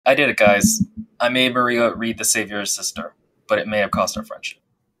I did it, guys. I made Maria read The Savior's Sister, but it may have cost our friendship.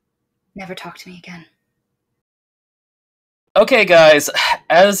 Never talk to me again. Okay, guys,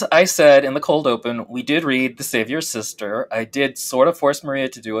 as I said in the cold open, we did read The Savior's Sister. I did sort of force Maria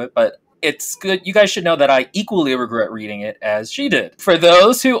to do it, but it's good. You guys should know that I equally regret reading it as she did. For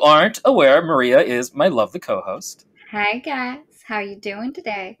those who aren't aware, Maria is my lovely co-host. Hi, guys. How you doing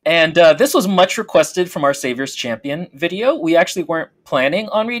today? And this was much requested from our Savior's Champion video. We actually weren't planning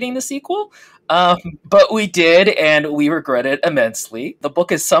on reading the sequel, but we did, and we regret it immensely. The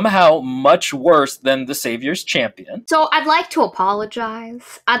book is somehow much worse than The Savior's Champion. So I'd like to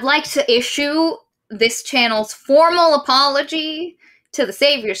apologize. I'd like to issue this channel's formal apology to The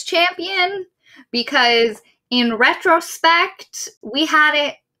Savior's Champion, because in retrospect, we had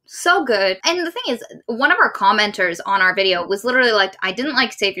it so good. And the thing is, one of our commenters on our video was literally like, I didn't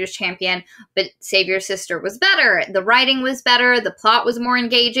like Savior's Champion, but Savior's Sister was better. The writing was better. The plot was more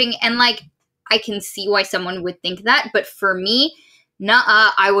engaging. And like, I can see why someone would think that. But for me,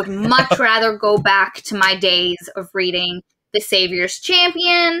 nuh-uh, I would much rather go back to my days of reading The Savior's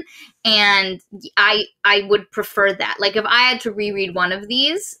Champion. And I would prefer that. Like, if I had to reread one of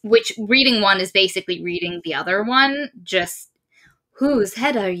these, which reading one is basically reading the other one, just whose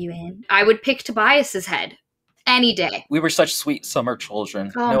head are you in? I would pick Tobias's head any day. We were such sweet summer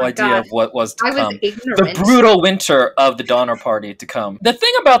children. Oh no idea of what was to come. I was ignorant. The brutal winter of the Donner Party to come. The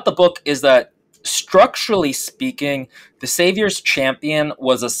thing about the book is that, structurally speaking, The Savior's Champion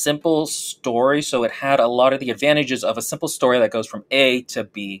was a simple story, so it had a lot of the advantages of a simple story that goes from A to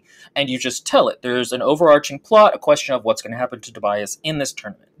B, and you just tell it. There's an overarching plot, a question of what's going to happen to Tobias in this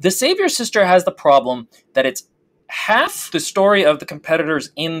tournament. The Savior's Sister has the problem that it's half the story of the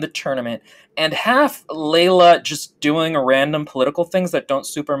competitors in the tournament and half Layla just doing random political things that don't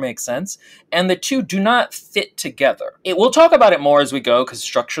super make sense, and the two do not fit together. We'll talk about it more as we go, because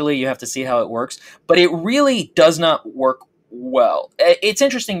structurally you have to see how it works, but it really does not work well. It's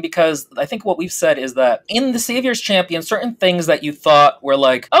interesting because I think what we've said is that in The Savior's Champion, certain things that you thought were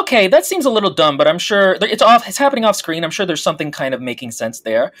like, okay, that seems a little dumb, but I'm sure it's happening off screen. I'm sure there's something kind of making sense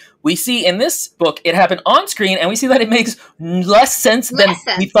there. We see in this book, it happened on screen, and we see that it makes less sense than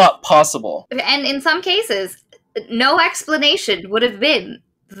we thought possible. And in some cases, no explanation would have been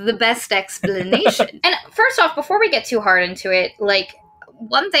the best explanation. And first off, before we get too hard into it, like,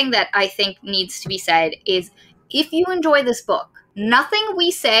 one thing that I think needs to be said is, if you enjoy this book, nothing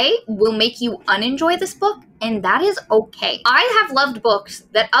we say will make you unenjoy this book, and that is okay. I have loved books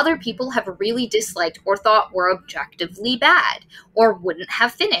that other people have really disliked or thought were objectively bad or wouldn't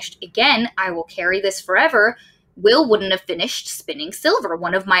have finished. Again, I will carry this forever. Will wouldn't have finished Spinning Silver,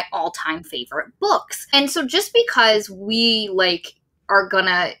 one of my all-time favorite books. And so just because we, like, are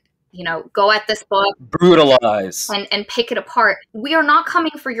gonna, you know, go at this book, brutalize, and pick it apart, we are not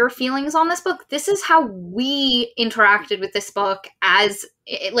coming for your feelings on this book. This is how we interacted with this book. As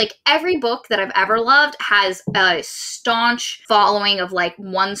like, every book that I've ever loved has a staunch following of like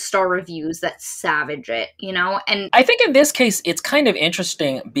 1-star reviews that savage it, you know? And I think in this case, it's kind of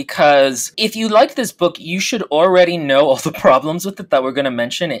interesting because if you like this book, you should already know all the problems with it that we're going to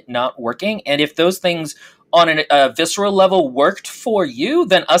mention it not working. And if those things on a visceral level worked for you,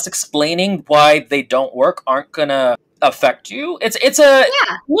 then us explaining why they don't work aren't gonna affect you. It's a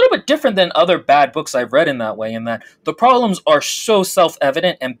little bit different than other bad books I've read in that way, in that the problems are so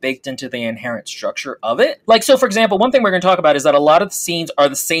self-evident and baked into the inherent structure of it. Like, so for example, one thing we're going to talk about is that a lot of the scenes are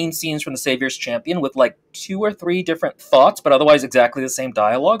the same scenes from The Savior's Champion with like 2 or 3 different thoughts, but otherwise exactly the same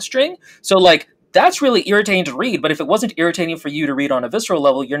dialogue string. So like, that's really irritating to read, but if it wasn't irritating for you to read on a visceral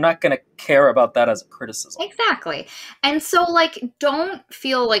level, you're not going to care about that as a criticism. Exactly. And so, like, don't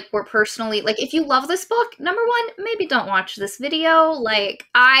feel like we're personally, like, if you love this book, number one, maybe don't watch this video. Like,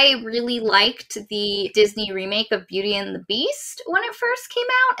 I really liked the Disney remake of Beauty and the Beast when it first came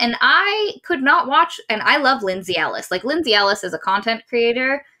out, and I could not watch, and I love Lindsay Ellis. Like, Lindsay Ellis is a content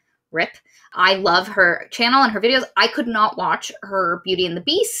creator, rip. I love her channel and her videos. I could not watch her Beauty and the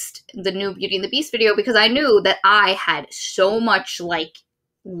Beast, the new Beauty and the Beast video, because I knew that I had so much, like,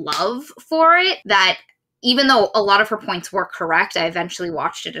 love for it that even though a lot of her points were correct, I eventually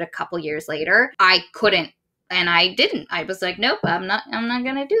watched it a couple years later. I couldn't, and I didn't. I was like, nope, I'm not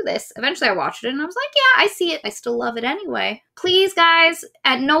gonna do this. Eventually I watched it and I was like, yeah, I see it. I still love it anyway. Please, guys,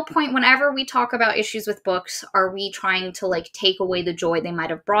 at no point whenever we talk about issues with books are we trying to, like, take away the joy they might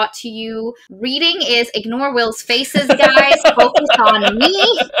have brought to you. Reading is, ignore Will's faces, guys. Focus on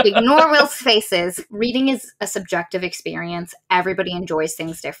me. Ignore Will's faces. Reading is a subjective experience. Everybody enjoys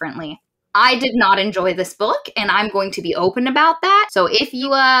things differently. I did not enjoy this book, and I'm going to be open about that. So if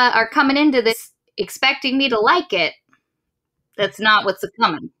you are coming into this expecting me to like it, That's not what's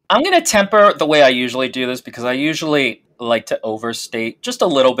coming. I'm going to temper the way I usually do this because I usually like to overstate just a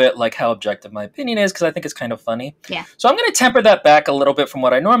little bit like how objective my opinion is because I think it's kind of funny. Yeah. So I'm going to temper that back a little bit from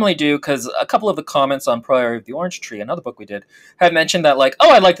what I normally do because a couple of the comments on Priory of the Orange Tree, another book we did, have mentioned that like,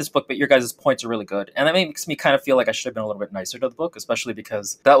 oh, I like this book, but your guys' points are really good. And that makes me kind of feel like I should have been a little bit nicer to the book, especially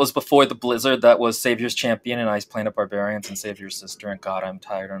because that was before the blizzard that was Savior's Champion and Ice Planet Barbarians and Savior's Sister. And God, I'm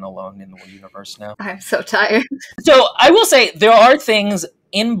tired and alone in the universe now. I'm so tired. So I will say there are things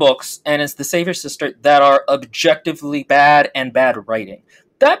in books, and it's the Savior's Sister, that are objectively bad and bad writing.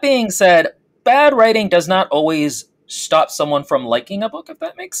 That being said, bad writing does not always stop someone from liking a book, if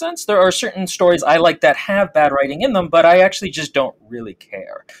that makes sense. There are certain stories I like that have bad writing in them, but I actually just don't really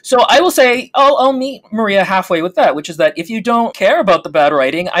care. So I will say, I'll meet Maria halfway with that, which is that if you don't care about the bad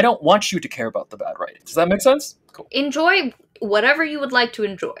writing, I don't want you to care about the bad writing. Does that make sense? Cool. Enjoy whatever you would like to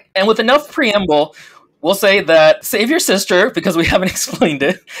enjoy. And with enough preamble, we'll say that Savior's Sister, because we haven't explained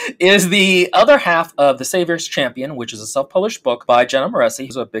it, is the other half of The Savior's Champion, which is a self-published book by Jenna Moreci,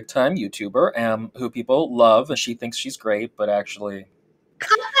 who's a big-time YouTuber who people love, and she thinks she's great, but actually...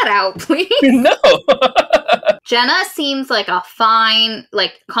 Cut that out, please. No! Jenna seems like a fine,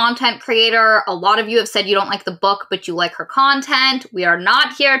 content creator. A lot of you have said you don't like the book, but you like her content. We are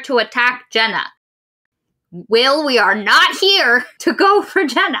not here to attack Jenna. Will, we are not here to go for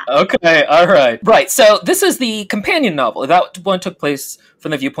Jenna. Okay, all right. Right, so this is the companion novel. That one took place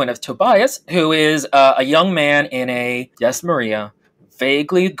from the viewpoint of Tobias, who is a young man in a, yes, Maria,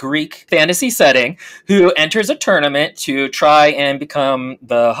 vaguely Greek fantasy setting, who enters a tournament to try and become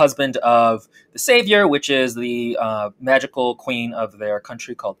the husband of the Savior, which is the magical queen of their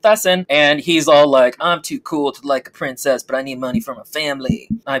country called Thesson. And he's all like, I'm too cool to like a princess, but I need money from a family.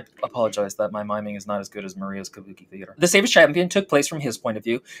 I apologize that my miming is not as good as Maria's Kabuki Theater. The Savior's Champion took place from his point of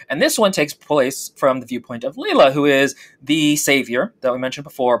view, and this one takes place from the viewpoint of Layla, who is the Savior that we mentioned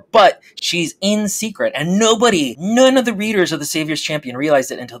before, but she's in secret, and none of the readers of The Savior's Champion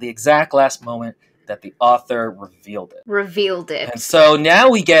realized it until the exact last moment that the author revealed it. And so now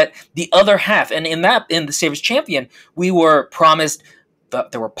we get the other half. And in The Savior's Champion, we were promised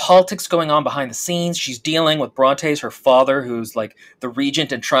that there were politics going on behind the scenes. She's dealing with Brontes, her father, who's like the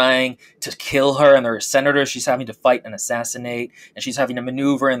regent and trying to kill her. And there are senators she's having to fight and assassinate. And she's having to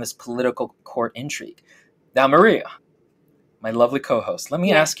maneuver in this political court intrigue. Now, Maria, my lovely co-host, let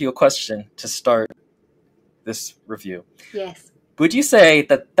me ask you a question to start this review. Yes. Would you say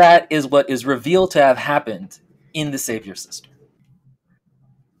that that is what is revealed to have happened in The Savior's Sister?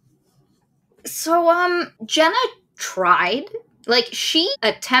 So, Jenna tried. She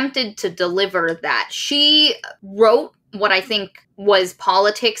attempted to deliver that. She wrote what I think was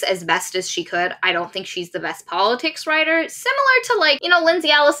politics as best as she could. I don't think she's the best politics writer. Similar to,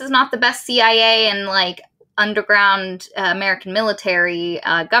 Lindsay Ellis is not the best CIA and, underground American military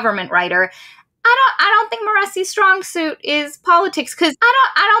government writer. I don't think Moreci's strong suit is politics, because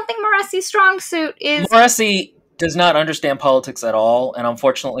I don't think Moreci's strong suit is... Moreci does not understand politics at all, and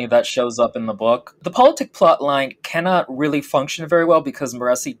unfortunately that shows up in the book. The politic plot line cannot really function very well because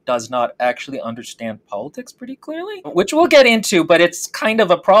Moreci does not actually understand politics pretty clearly, which we'll get into, but it's kind of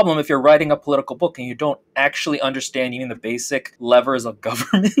a problem if you're writing a political book and you don't actually understand even the basic levers of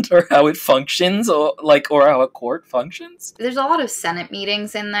government or how it functions, or how a court functions. There's a lot of Senate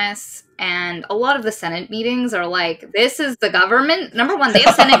meetings in this. And a lot of the Senate meetings are this is the government. Number one, they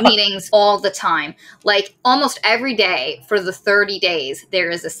have Senate meetings all the time. Almost every day for the 30 days,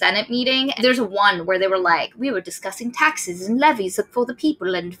 there is a Senate meeting. There's one where they were we were discussing taxes and levies for the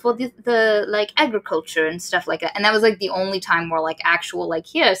people and for the agriculture and stuff like that. And that was the only time where actual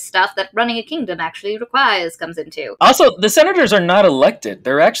here's stuff that running a kingdom actually requires comes into. Also, the senators are not elected.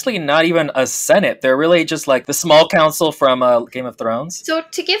 They're actually not even a Senate. They're really just the small council from Game of Thrones. So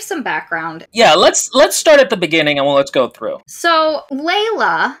to give some background. Yeah, let's start at the beginning and let's go through. So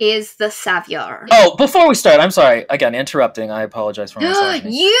Layla is the Savior. Oh, before we start, I'm sorry. Again, interrupting. I apologize for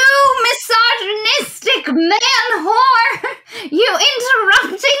misogyny. You misogynistic man whore! You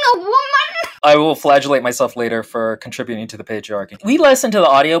interrupting a woman? I will flagellate myself later for contributing to the patriarchy. We listened to the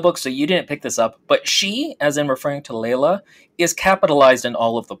audiobook, so you didn't pick this up, but she, as in referring to Layla, is capitalized in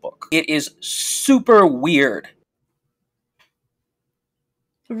all of the book. It is super weird.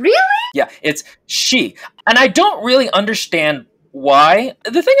 Really? Yeah, it's she. And I don't really understand why.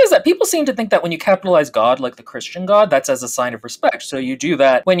 The thing is that people seem to think that when you capitalize God, like the Christian God, that's as a sign of respect. So you do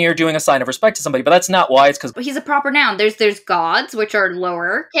that when you're doing a sign of respect to somebody, but that's not why. It's because he's a proper noun. There's gods, which are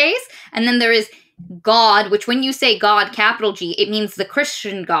lowercase, and then there is God, which when you say God, capital G, it means the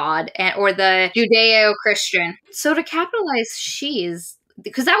Christian God or the Judeo-Christian. So to capitalize she is,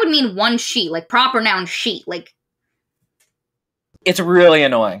 because that would mean one she, proper noun she, It's really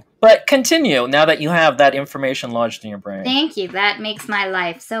annoying. But continue now that you have that information lodged in your brain. Thank you. That makes my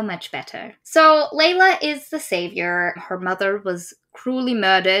life so much better. So Layla is the savior. Her mother was cruelly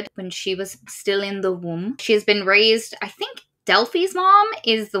murdered when she was still in the womb. She has been raised, I think Delphi's mom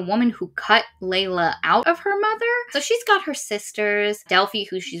is the woman who cut Layla out of her mother. So she's got her sisters, Delphi,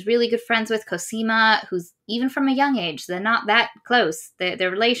 who she's really good friends with, Cosima, who's even from a young age, they're not that close. Their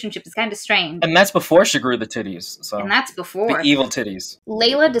relationship is kind of strained. And that's before she grew the titties. So. And that's before. The evil titties.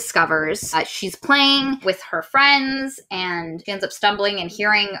 Layla discovers she's playing with her friends, and she ends up stumbling and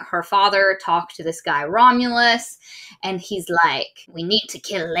hearing her father talk to this guy Romulus, and he's like, we need to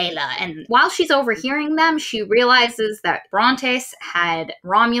kill Layla. And while she's overhearing them, she realizes that Brontes had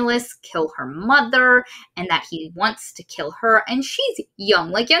Romulus kill her mother, and that he wants to kill her, and she's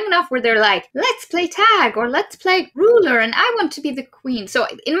young enough where they're like, let's play tag, or let's play ruler, and I want to be the queen. So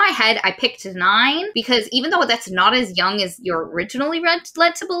in my head, I picked 9, because even though that's not as young as you're originally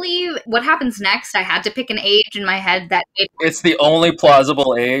led to believe, what happens next, I had to pick an age in my head that it's the only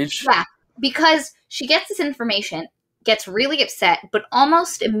plausible age. Yeah, because she gets this information, gets really upset, but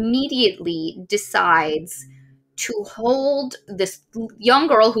almost immediately decides to hold this young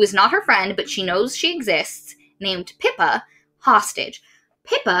girl who is not her friend, but she knows she exists, named Pippa, hostage.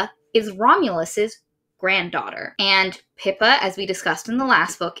 Pippa is Romulus's granddaughter. And Pippa, as we discussed in the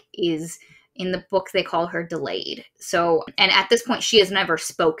last book, is, in the book they call her delayed. So, and at this point she has never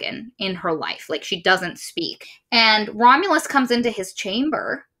spoken in her life. She doesn't speak. And Romulus comes into his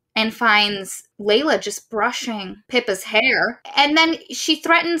chamber and finds Layla just brushing Pippa's hair. And then she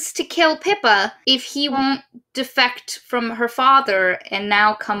threatens to kill Pippa if he won't defect from her father and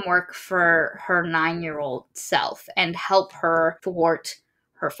now come work for her 9-year-old self and help her thwart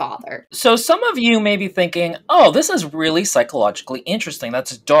her father. So some of you may be thinking, oh, this is really psychologically interesting.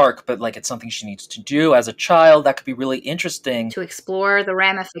 That's dark, but it's something she needs to do as a child. That could be really interesting. To explore the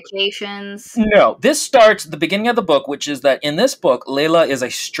ramifications. No, this starts at the beginning of the book, which is that in this book, Layla is a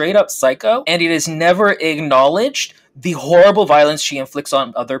straight up psycho, and it is never acknowledged the horrible violence she inflicts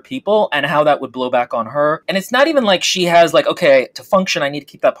on other people and how that would blow back on her. And it's not even like she has okay, to function, I need to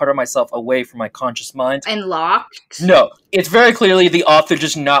keep that part of myself away from my conscious mind. And locked? No, it's very clearly the author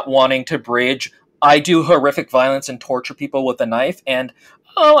just not wanting to bridge, I do horrific violence and torture people with a knife, and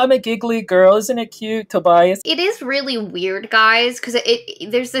oh, I'm a giggly girl, isn't it cute, Tobias? It is really weird, guys, because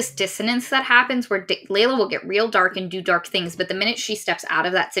there's this dissonance that happens where Layla will get real dark and do dark things, but the minute she steps out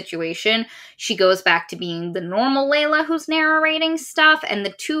of that situation, she goes back to being the normal Layla who's narrating stuff, and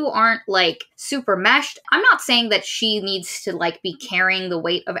the two aren't, super meshed. I'm not saying that she needs to, be carrying the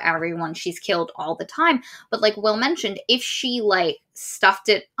weight of everyone she's killed all the time, but like Will mentioned, if she, stuffed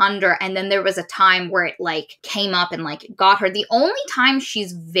it under and then there was a time where it came up and got her, the only time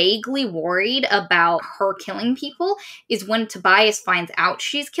she's vaguely worried about her killing people is when Tobias finds out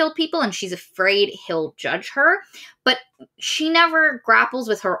she's killed people and she's afraid he'll judge her. But she never grapples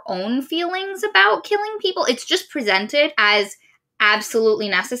with her own feelings about killing people. It's just presented as absolutely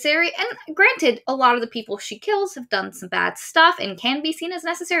necessary. And granted, a lot of the people she kills have done some bad stuff and can be seen as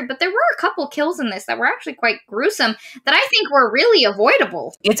necessary, but there were a couple kills in this that were actually quite gruesome that I think were really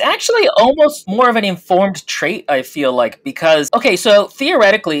avoidable. It's actually almost more of an informed trait, I feel like, because, okay, so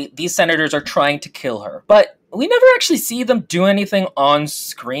theoretically, these senators are trying to kill her, but we never actually see them do anything on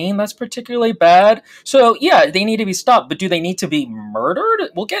screen that's particularly bad. So yeah, they need to be stopped, but do they need to be murdered?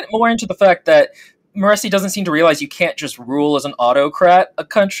 We'll get more into the fact that Moreci doesn't seem to realize you can't just rule as an autocrat a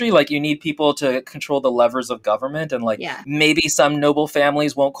country. You need people to control the levers of government, and maybe some noble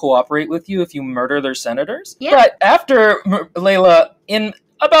families won't cooperate with you if you murder their senators. Yeah. But after Layla, in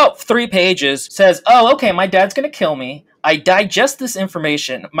about 3 pages, says, oh, okay, my dad's gonna kill me. I digest this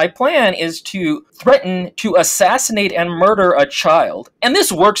information. My plan is to threaten to assassinate and murder a child. And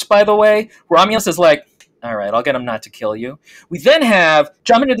this works, by the way. Romulus is like, all right, I'll get him not to kill you. We then have,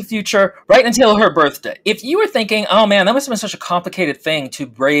 jump into the future, right until her birthday. If you were thinking, oh man, that must have been such a complicated thing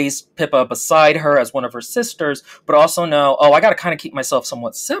to raise Pippa beside her as one of her sisters, but also know, oh, I gotta kind of keep myself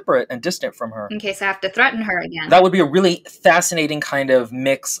somewhat separate and distant from her. In case I have to threaten her again. That would be a really fascinating kind of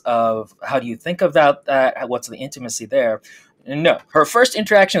mix of how do you think about that, what's the intimacy there. No, her first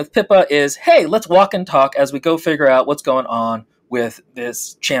interaction with Pippa is, hey, let's walk and talk as we go figure out what's going on with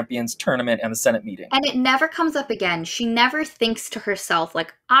this Champions tournament and the Senate meeting. And it never comes up again. She never thinks to herself,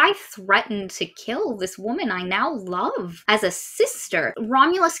 I threatened to kill this woman I now love as a sister.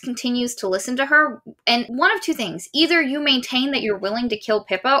 Romulus continues to listen to her, and one of two things. Either you maintain that you're willing to kill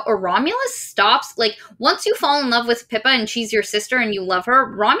Pippa, or Romulus stops. Once you fall in love with Pippa and she's your sister and you love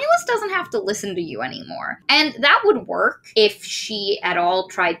her, Romulus doesn't have to listen to you anymore. And that would work if she at all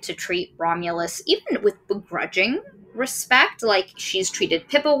tried to treat Romulus, even with begrudging respect. Like, she's treated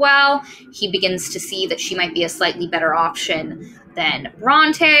Pippa well. He begins to see that she might be a slightly better option than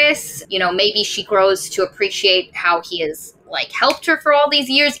Brontes. You know, maybe she grows to appreciate how he has, like, helped her for all these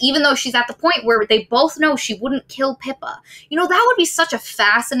years, even though she's at the point where they both know she wouldn't kill Pippa. You know, that would be such a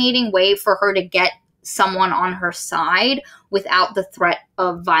fascinating way for her to get someone on her side without the threat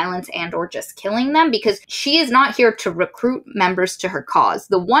of violence and or just killing them, because she is not here to recruit members to her cause.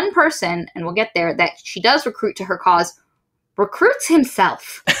 The one person, and we'll get there, that she does recruit to her cause recruits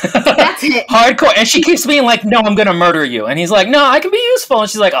himself. That's it. Hardcore. And she keeps being like, no, I'm going to murder you. And he's like, no, I can be useful. And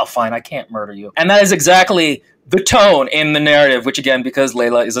she's like, oh, fine, I can't murder you. And that is exactly the tone in the narrative, which again, because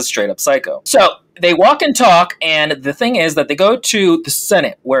Layla is a straight up psycho. So they walk and talk, and the thing is that they go to the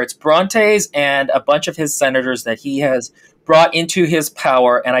Senate, where it's Brontes and a bunch of his senators that he has brought into his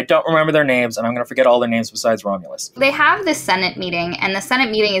power, and I don't remember their names, and I'm going to forget all their names besides Romulus. They have this Senate meeting, and the Senate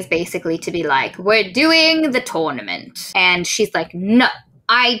meeting is basically to be like, we're doing the tournament. And she's like, no,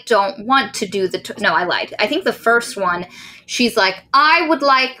 I don't want to do the no, I lied. I think the first one, she's like, I would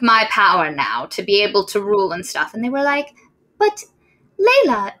like my power now to be able to rule and stuff. And they were like, but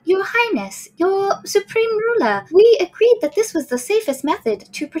Layla, your highness, your supreme ruler, we agreed that this was the safest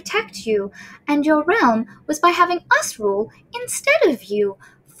method to protect you and your realm was by having us rule instead of you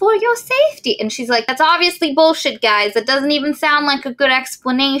for your safety. And she's like, that's obviously bullshit, guys. That doesn't even sound like a good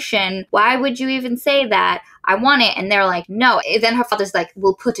explanation. Why would you even say that? I want it. And they're like, no. And then her father's like,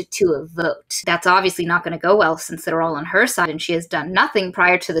 we'll put it to a vote. That's obviously not going to go well since they're all on her side and she has done nothing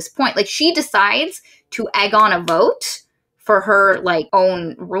prior to this point. Like, she decides to egg on a vote for her, like,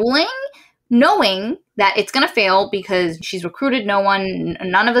 own ruling, knowing that it's going to fail because she's recruited no one.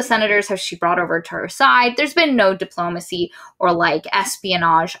 None of the senators has she brought over to her side. There's been no diplomacy or, like,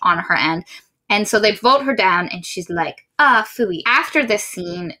 espionage on her end. And so they vote her down, and she's like, phooey. After this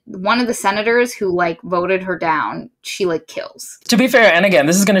scene, one of the senators who, like, voted her down, she, like, kills. To be fair, and again,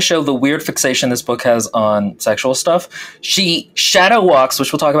 this is going to show the weird fixation this book has on sexual stuff. She shadow walks,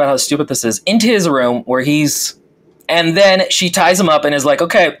 which we'll talk about how stupid this is, into his room where he's... And then she ties him up and is like,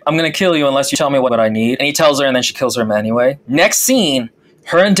 okay, I'm going to kill you unless you tell me what I need. And he tells her, and then she kills him anyway. Next scene,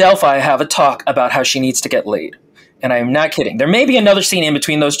 her and Delphi have a talk about how she needs to get laid. And I am not kidding. There may be another scene in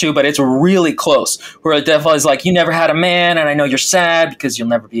between those two, but it's really close. Where Delphi is like, you never had a man, and I know you're sad because you'll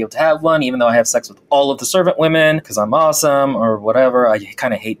never be able to have one, even though I have sex with all of the servant women because I'm awesome, or whatever. I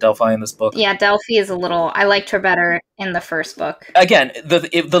kind of hate Delphi in this book. Yeah, Delphi is a little... I liked her better in the first book. Again,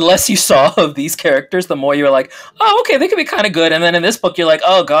 the less you saw of these characters, the more you were like, oh, okay, they could be kind of good. And then in this book, you're like,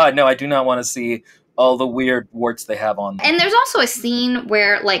 oh, God, no, I do not want to see all the weird warts they have on them. And there's also a scene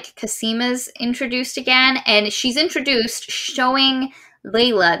where, like, Cosima's introduced again, and she's introduced showing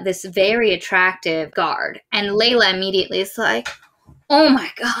Layla this very attractive guard. And Layla immediately is like, oh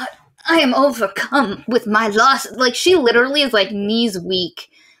my God, I am overcome with my loss. Like, she literally is, like, knees weak,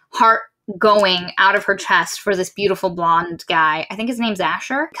 heart going out of her chest for this beautiful blonde guy. I think his name's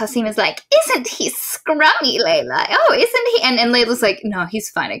Asher. Cosima's like, isn't he scrummy, Layla? Oh, isn't he? And Layla's like, no, he's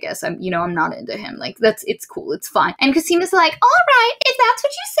fine, I guess. I'm not into him. Like, it's cool, it's fine. And Cosima's like, all right, if that's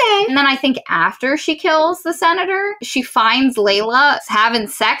what you say. And then I think after she kills the senator, she finds Layla having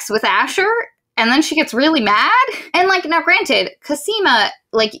sex with Asher. And then she gets really mad. And, like, now granted, Cosima,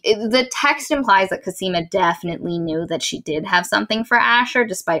 like, the text implies that Cosima definitely knew that she did have something for Asher,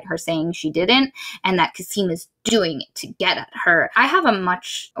 despite her saying she didn't, and that Cosima's doing it to get at her. I have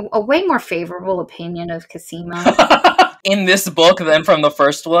a way more favorable opinion of Cosima. In this book than from the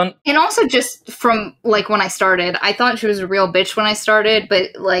first one. And also just from, like, when I started. I thought she was a real bitch when I started, but,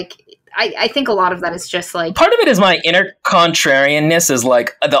 like... I think a lot of that is just like... Part of it is my inner contrarianness is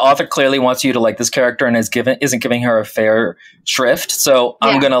like, the author clearly wants you to like this character and isn't giving her a fair shrift. So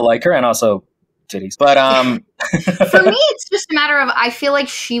I'm going to like her, and also titties. But for me, it's just a matter of, I feel like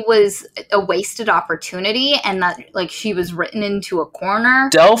she was a wasted opportunity and that like she was written into a corner.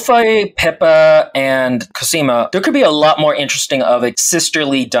 Delphi, Pippa, and Cosima, there could be a lot more interesting of a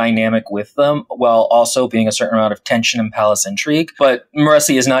sisterly dynamic with them, while also being a certain amount of tension and palace intrigue. But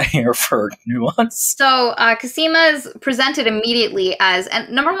Moreci is not here for nuance. So Cosima is presented immediately as, and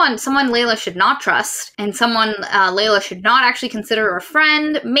number one, someone Layla should not trust, and someone Layla should not actually consider a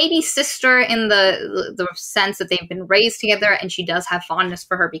friend, maybe sister in the sense that they've been raised together and she does have fondness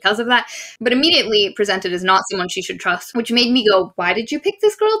for her because of that, but immediately presented as not someone she should trust, which made me go, why did you pick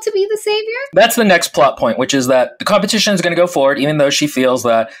this girl to be the savior? That's the next plot point, which is that the competition is going to go forward, even though she feels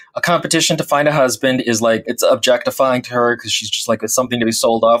that a competition to find a husband is like, it's objectifying to her because she's just like, it's something to be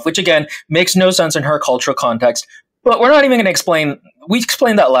sold off, which again, makes no sense in her cultural context. But we're not even going to explain. We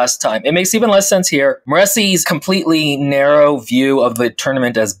explained that last time. It makes even less sense here. Moreci's completely narrow view of the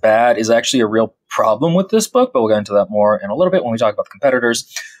tournament as bad is actually a real problem with this book, but we'll get into that more in a little bit when we talk about the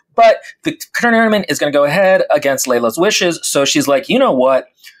competitors. But the tournament is going to go ahead against Layla's wishes, so she's like, you know what?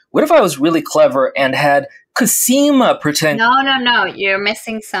 What if I was really clever and had Cosima pretend... No. You're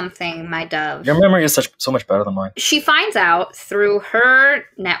missing something, my dove. Your memory is so much better than mine. She finds out through her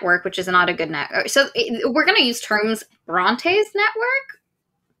network, which is not a good network. So we're going to use terms. Bronte's network?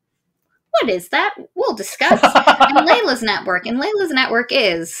 What is that? We'll discuss. And Layla's network. And Layla's network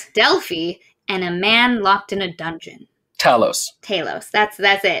is Delphi and a man locked in a dungeon. Talos. That's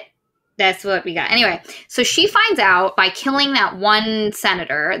it. That's what we got. Anyway, so she finds out by killing that one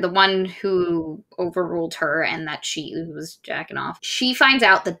senator, the one who overruled her and that who was jacking off. She finds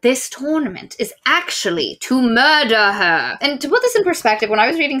out that this tournament is actually to murder her. And to put this in perspective, when I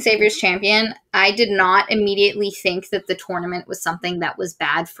was reading Savior's Champion, I did not immediately think that the tournament was something that was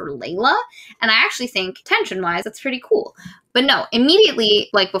bad for Layla. And I actually think, tension-wise, that's pretty cool. But no, immediately,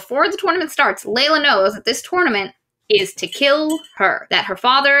 like before the tournament starts, Layla knows that this tournament is to kill her, that her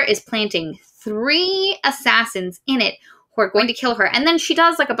father is planting 3 assassins in it who are going to kill her. And then she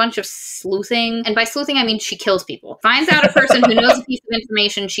does like a bunch of sleuthing. And by sleuthing, I mean she kills people. Finds out a person who knows a piece of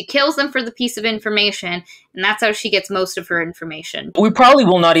information. She kills them for the piece of information. And that's how she gets most of her information. We probably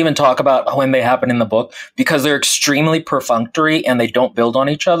will not even talk about when they happen in the book because they're extremely perfunctory and they don't build on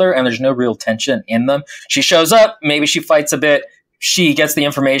each other and there's no real tension in them. She shows up, maybe she fights a bit, she gets the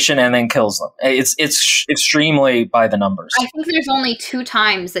information and then kills them. It's extremely by the numbers. I think there's only 2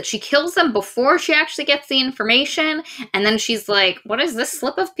 times that she kills them before she actually gets the information. And then she's like, what does this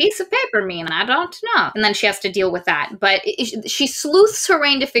slip of piece of paper mean? I don't know. And then she has to deal with that. But she sleuths her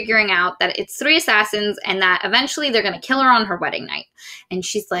way into figuring out that it's 3 assassins and that eventually they're going to kill her on her wedding night. And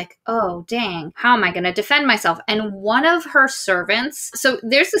she's like, oh, dang, how am I going to defend myself? And one of her servants, so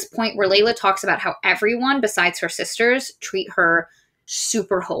there's this point where Layla talks about how everyone besides her sisters treat her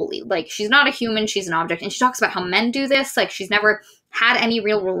super holy. Like, she's not a human, she's an object. And she talks about how men do this. Like, she's never had any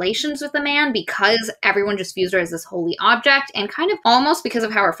real relations with a man because everyone just views her as this holy object and kind of almost because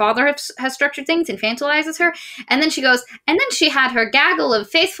of how her father has structured things, infantilizes her. And then she goes, and then she had her gaggle of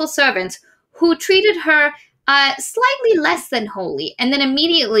faithful servants who treated her slightly less than holy. And then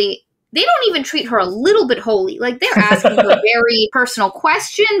immediately, they don't even treat her a little bit holy. Like, they're asking her very personal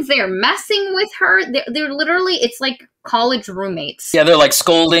questions. They're messing with her. They're literally, it's like college roommates. Yeah, they're like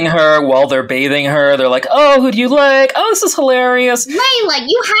scolding her while they're bathing her. They're like, oh, who do you like? Oh, this is hilarious. Layla,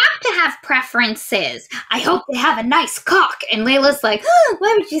 you have to have preferences. I hope they have a nice cock. And Layla's like, oh,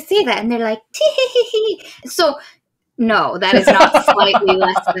 why would you say that? And they're like, tee. So, no, that is not slightly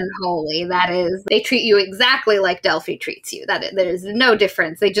less than holy. That is, they treat you exactly like Delphi treats you. There is no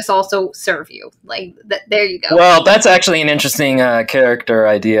difference. They just also serve you. Like, there you go. Well, that's actually an interesting character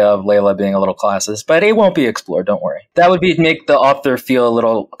idea of Layla being a little classist, but it won't be explored, don't worry. That would make the author feel a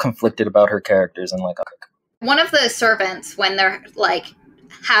little conflicted about her characters and like, okay. One of the servants, when they're like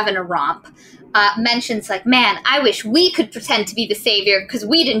having a romp, mentions like, man, I wish we could pretend to be the savior because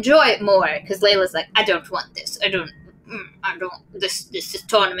we'd enjoy it more. Because Layla's like, I don't want this. This is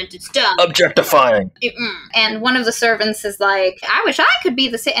tournament, it's done. Objectifying. And one of the servants is like, I wish I could be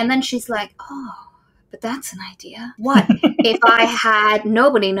the same. And then she's like, oh, but that's an idea. What if I had,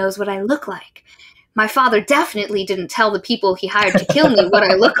 nobody knows what I look like? My father definitely didn't tell the people he hired to kill me what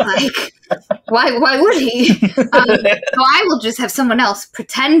I look like. Why would he? So I will just have someone else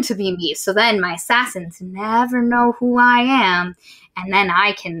pretend to be me. So then my assassins never know who I am. And then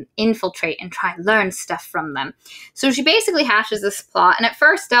I can infiltrate and try and learn stuff from them. So she basically hashes this plot. And at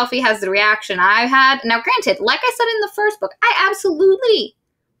first, Delphi has the reaction I had. Now, granted, like I said in the first book, I absolutely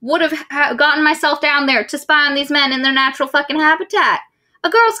would have gotten myself down there to spy on these men in their natural fucking habitat. A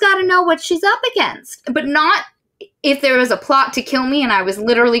girl's got to know what she's up against. But not if there was a plot to kill me and I was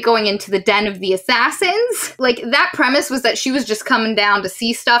literally going into the den of the assassins. Like, that premise was that she was just coming down to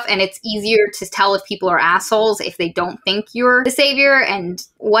see stuff, and it's easier to tell if people are assholes if they don't think you're the savior and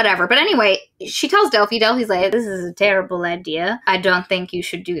whatever. But anyway, she tells Delphi's like, this is a terrible idea. I don't think you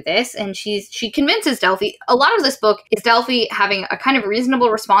should do this. And she convinces Delphi. A lot of this book is Delphi having a kind of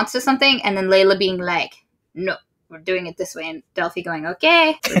reasonable response to something, and then Layla being like, no, we're doing it this way, and Delphi going,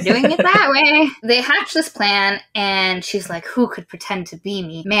 okay, we're doing it that way. They hatch this plan, and she's like, who could pretend to be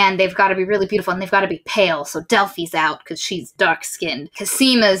me? Man, they've got to be really beautiful, and they've got to be pale, so Delphi's out, because she's dark-skinned.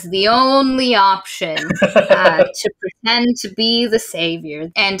 Cosima's the only option to pretend to be the savior.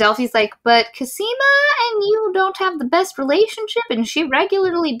 And Delphi's like, but Cosima and you don't have the best relationship, and she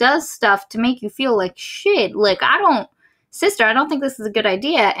regularly does stuff to make you feel like shit. Like, sister, I don't think this is a good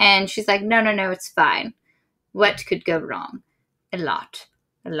idea. And she's like, no, it's fine. What could go wrong? A lot.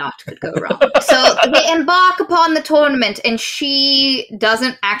 A lot could go wrong. So they embark upon the tournament, and she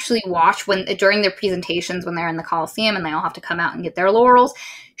doesn't actually watch during their presentations when they're in the Coliseum and they all have to come out and get their laurels.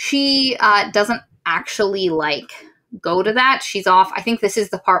 She doesn't actually go to that. She's off. I think this is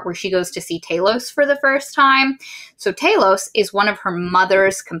the part where she goes to see Talos for the first time. So Talos is one of her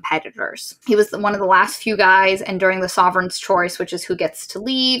mother's competitors. He was one of the last few guys, and during the Sovereign's Choice, which is who gets to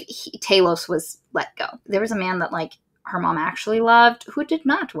leave, Talos was let go. There was a man that her mom actually loved who did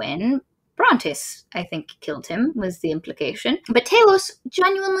not win. Brontes, I think, killed him, was the implication. But Talos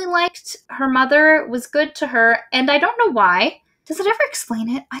genuinely liked her mother, was good to her, and I don't know why. Does it ever explain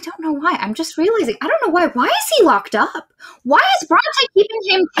it? I don't know why. I'm just realizing, I don't know why. Why is he locked up? Why is Bronte keeping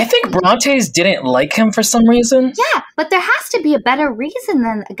him? I think Brontes didn't like him for some reason. Yeah, but there has to be a better reason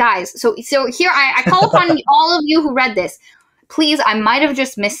than, guys. So here, I call upon all of you who read this. Please, I might have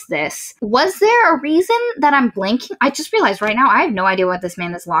just missed this. Was there a reason that I'm blanking? I just realized right now I have no idea what this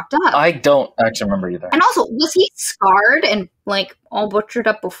man is locked up. I don't actually remember either. And also, was he scarred and all butchered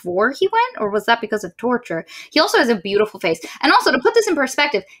up before he went? Or was that because of torture? He also has a beautiful face. And also, to put this in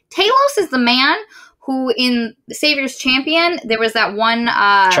perspective, Talos is the man who in the Savior's Champion, there was that one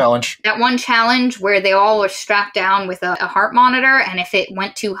challenge. That one challenge where they all were strapped down with a heart monitor, and if it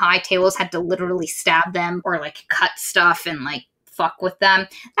went too high, Talos had to literally stab them or cut stuff and fuck with them.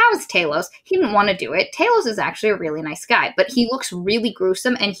 That was Talos. He didn't want to do it. Talos is actually a really nice guy, but he looks really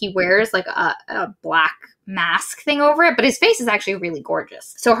gruesome, and he wears a black mask thing over it, but his face is actually really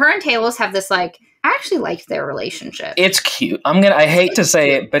gorgeous. So her and Talos have this I actually liked their relationship. It's cute. I hate to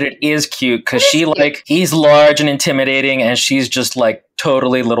say it, but it is cute because he's large and intimidating, and she's just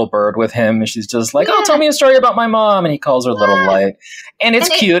totally little bird with him. And she's just oh, tell me a story about my mom. And he calls her Little Light. And it's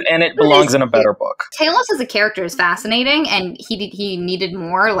cute, and it belongs in a better book. Talos as a character is fascinating, and he needed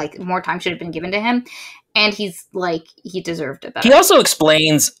more, more time should have been given to him. And he's he deserved it better. He also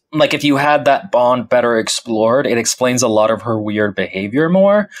explains, if you had that bond better explored, it explains a lot of her weird behavior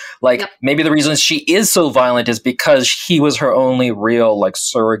more. Maybe the reason she is so violent is because he was her only real,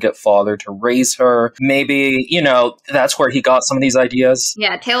 surrogate father to raise her. Maybe, that's where he got some of these ideas.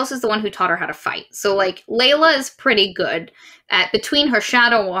 Yeah, Talos is the one who taught her how to fight. So, Layla is pretty good at, between her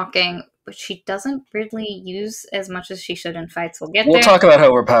shadow walking, but she doesn't really use as much as she should in fights. We'll talk about how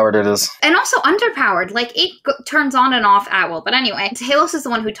overpowered it is. And also underpowered. It turns on and off at will. But anyway, Talos is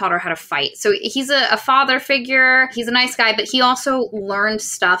the one who taught her how to fight. So he's a father figure. He's a nice guy, but he also learned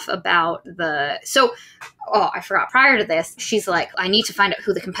stuff about I forgot. Prior to this, she's I need to find out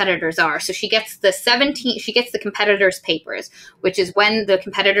who the competitors are. So she gets the competitors' papers, which is when the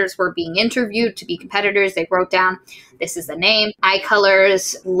competitors were being interviewed to be competitors. They wrote down, this is the name, eye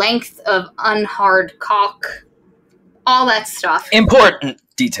colors, length of unhard cock, all that stuff. Important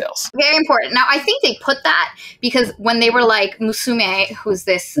details. Very important. Now, I think they put that because when they were Musume, who's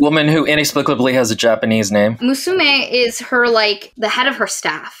this woman who inexplicably has a Japanese name. Musume is her, the head of her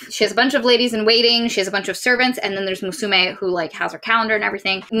staff. She has a bunch of ladies in waiting. She has a bunch of servants. And then there's Musume who, has her calendar and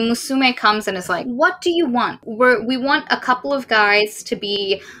everything. Musume comes and is what do you want? We want a couple of guys to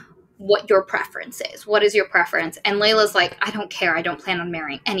be what your preference is. What is your preference? And Layla's I don't care. I don't plan on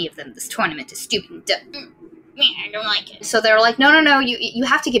marrying any of them. This tournament is stupid and dumb. I don't like it. So they're no, you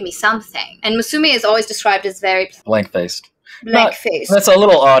have to give me something. And Musume is always described as very blank-faced. Blank-faced. That's a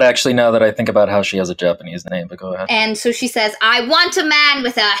little odd, actually, now that I think about how she has a Japanese name, but go ahead. And so she says, I want a man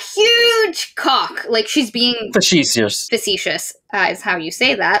with a huge cock. She's being... Facetious. Facetious is how you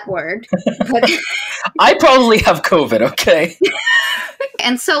say that word. But I probably have COVID, okay?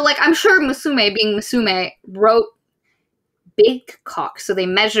 And so, I'm sure Musume, being Musume, wrote big cock. So they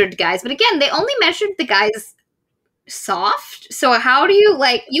measured guys. But again, they only measured the guys soft. So how do you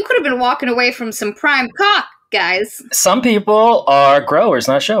you could have been walking away from some prime cock, guys. Some people are growers,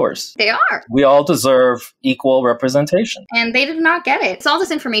 not showers. They are. We all deserve equal representation. And they did not get it. It's all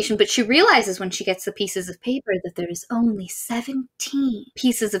this information, but she realizes when she gets the pieces of paper that there is only 17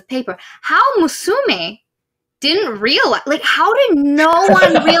 pieces of paper. How Musume didn't realize, how did no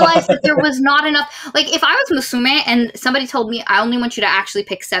one realize that there was not enough? If I was Musume and somebody told me, I only want you to actually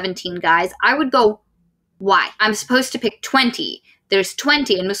pick 17 guys, I would go, why? I'm supposed to pick 20. There's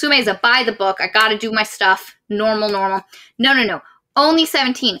 20. And Musume is a by the book. I gotta do my stuff. Normal. No. Only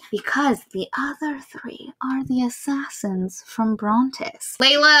 17, because the other 3 are the assassins from Brontes.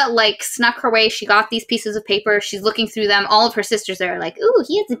 Layla, like, snuck her way. She got these pieces of paper. She's looking through them. All of her sisters are like, ooh,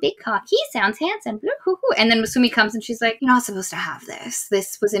 he has a big cock. He sounds handsome. And then Masumi comes and she's like, you're not supposed to have this.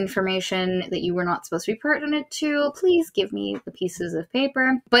 This was information that you were not supposed to be pertinent to. Please give me the pieces of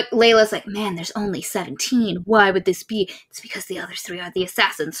paper. But Layla's like, man, there's only 17. Why would this be? It's because the other 3 are the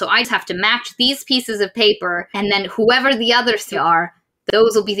assassins. So I just have to match these pieces of paper, and then whoever the other 3 are,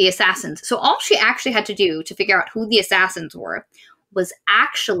 those will be the assassins. So all she actually had to do to figure out who the assassins were was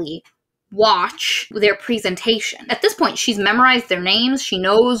actually watch their presentation. At this point, she's memorized their names. She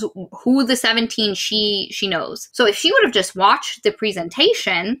knows who the 17 she knows. So if she would have just watched the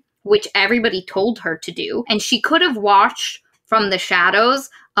presentation, which everybody told her to do, and she could have watched from the shadows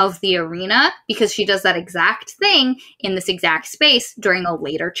of the arena, because she does that exact thing in this exact space during a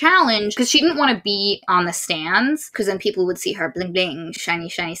later challenge, because she didn't want to be on the stands, because then people would see her bling bling, shiny,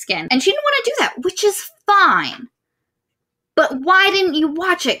 shiny skin. And she didn't want to do that, which is fine. But why didn't you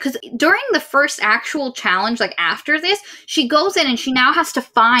watch it? Because during the first actual challenge, like after this, she goes in and she now has to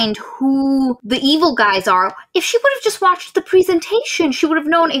find who the evil guys are. If she would have just watched the presentation, she would have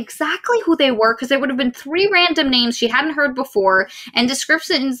known exactly who they were, because there would have been 3 random names she hadn't heard before and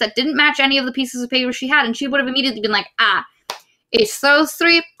descriptions that didn't match any of the pieces of paper she had. And she would have immediately been like, ah, it's those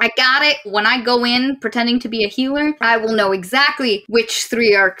 3. I got it. When I go in pretending to be a healer, I will know exactly which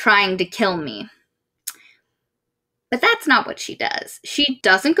 3 are trying to kill me. But that's not what she does. She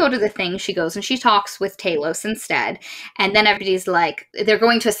doesn't go to the thing. She goes and she talks with Talos instead. And then everybody's like, they're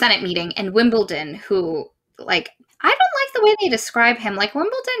going to a Senate meeting. And Wimbledon, who, like, I don't like the way they describe him. Like,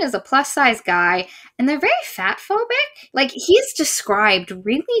 Wimbledon is a plus-size guy, and they're very fat-phobic. Like, he's described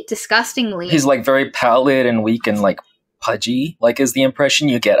really disgustingly. He's, like, very pallid and weak and, like, pudgy, like, is the impression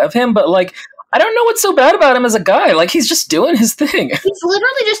you get of him. But, like, I don't know what's so bad about him as a guy. Like, he's just doing his thing. He's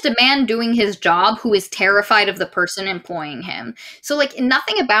literally just a man doing his job who is terrified of the person employing him. So, like,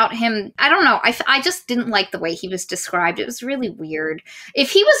 nothing about him, I don't know. I just didn't like the way he was described. It was really weird.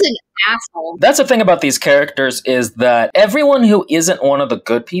 If he was an asshole... That's the thing about these characters, is that everyone who isn't one of the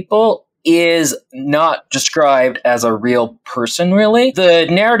good people is not described as a real person, really. The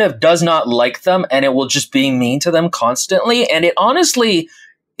narrative does not like them, and it will just be mean to them constantly. And it honestly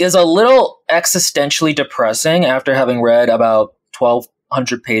is a little existentially depressing after having read about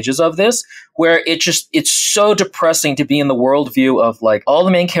 1,200 pages of this, where it's so depressing to be in the worldview of, like, all the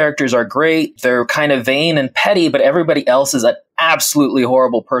main characters are great, they're kind of vain and petty, but everybody else is an absolutely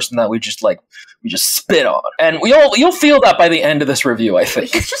horrible person that we just spit on. And you'll feel that by the end of this review, I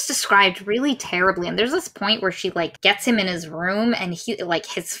think. He's just described really terribly. And there's this point where she, like, gets him in his room and he, like,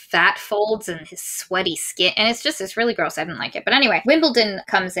 his fat folds and his sweaty skin. And it's really gross. I didn't like it. But anyway, Wimbledon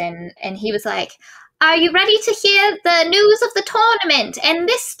comes in and he was like, are you ready to hear the news of the tournament and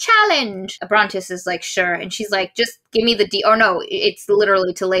this challenge? Brontes is like, sure. And she's like, just give me the or no, it's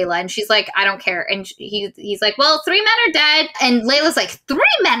literally to Layla. And she's like, I don't care. And he's like, well, 3 men are dead. And Layla's like, 3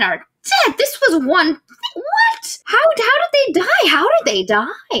 men are dead? This was one... What? How did they die? How did they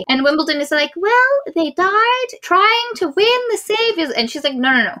die? And Wimbledon is like, well, they died trying to win the Saviors. And she's like,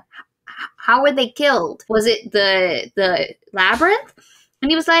 no. How were they killed? Was it the labyrinth? And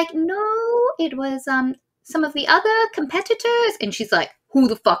he was like, no, it was some of the other competitors. And she's like, who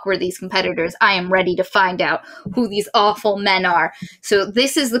the fuck were these competitors? I am ready to find out who these awful men are. So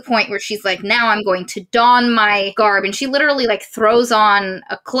this is the point where she's like, now I'm going to don my garb. And she literally, like, throws on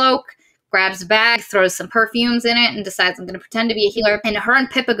a cloak, grabs a bag, throws some perfumes in it, and decides I'm going to pretend to be a healer. And her and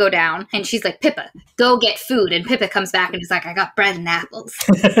Pippa go down, and she's like, Pippa, go get food. And Pippa comes back and is like, I got bread and apples.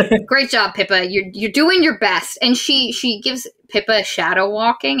 Great job, Pippa. You're doing your best. And she gives Pippa shadow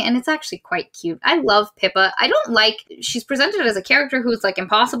walking, and it's actually quite cute. I love Pippa. I don't like, she's presented as a character who's, like,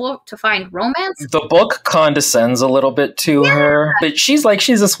 impossible to find romance. The book condescends a little bit to her, but she's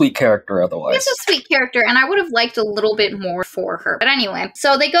a sweet character otherwise. She's a sweet character, and I would have liked a little bit more for her. But anyway,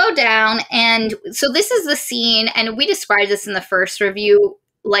 so they go down, and so this is the scene, and we described this in the first review.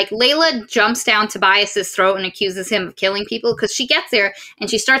 Like, Layla jumps down Tobias's throat and accuses him of killing people, because she gets there and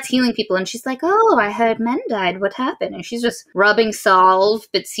she starts healing people, and she's like, oh, I heard men died. What happened? And she's just rubbing salve,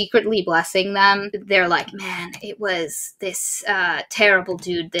 but secretly blessing them. They're like, man, it was this terrible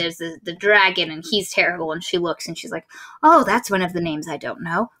dude. There's the dragon, and he's terrible. And she looks and she's like, oh, that's one of the names I don't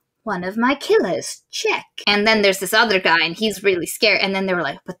know. One of my killers, check. And then there's this other guy, and he's really scared. And then they were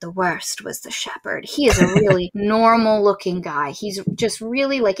like, but the worst was the shepherd. He is a really normal-looking guy. He's just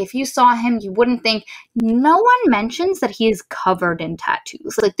really, like, if you saw him, you wouldn't think. No one mentions that he is covered in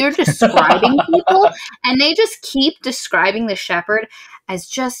tattoos. Like, they're describing people, and they just keep describing the shepherd as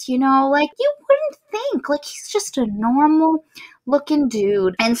just, like, you wouldn't think. Like, he's just a normal, looking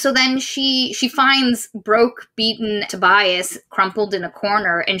dude. And so then she finds broke, beaten Tobias crumpled in a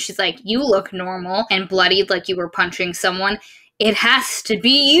corner, and she's like, you look normal and bloodied like you were punching someone. It has to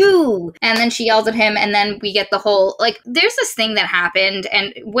be you. And then she yells at him, and then we get the whole, like, there's this thing that happened,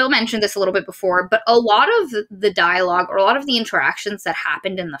 and Will mentioned this a little bit before, but a lot of the dialogue, or a lot of the interactions that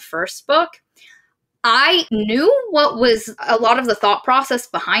happened in the first book, I knew what was a lot of the thought process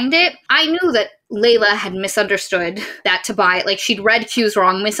behind it. I knew that Layla had misunderstood that Tobias, like, she'd read cues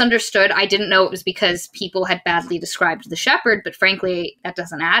wrong, misunderstood. I didn't know it was because people had badly described the shepherd, but frankly, that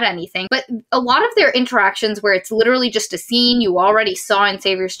doesn't add anything. But a lot of their interactions where it's literally just a scene you already saw in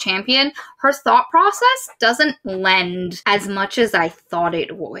Savior's Champion, her thought process doesn't lend as much as I thought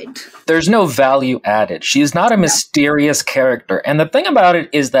it would. There's no value added. She is not a mysterious character. And the thing about it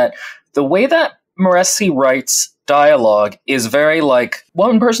is that the way that Moreci writes dialogue is very like,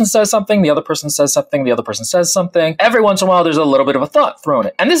 one person says something, the other person says something, the other person says something. Every once in a while, there's a little bit of a thought thrown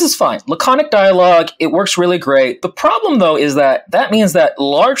in. And this is fine. Laconic dialogue, it works really great. The problem, though, is that means that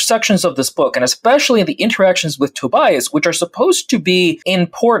large sections of this book, and especially the interactions with Tobias, which are supposed to be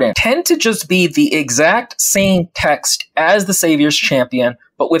important, tend to just be the exact same text as the Savior's Champion,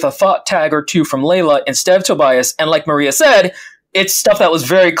 but with a thought tag or two from Layla instead of Tobias. And like Maria said, it's stuff that was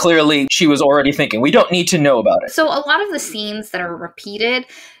very clearly she was already thinking. We don't need to know about it. So a lot of the scenes that are repeated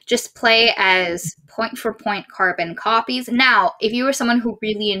just play as point-for-point carbon copies. Now, if you were someone who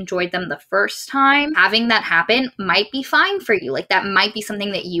really enjoyed them the first time, having that happen might be fine for you. Like, that might be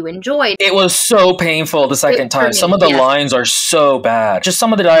something that you enjoyed. It was so painful the second time. Some of the lines are so bad. Just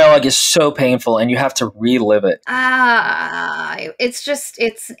some of the dialogue is so painful, and you have to relive it. It's just,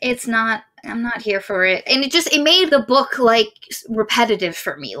 it's not... I'm not here for it. And it made the book, like, repetitive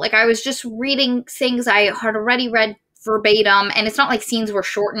for me. Like, I was just reading things I had already read verbatim, and it's not like scenes were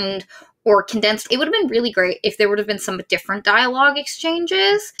shortened or condensed. It would have been really great if there would have been some different dialogue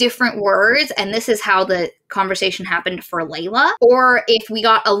exchanges, different words, and this is how the conversation happened for Layla. Or if we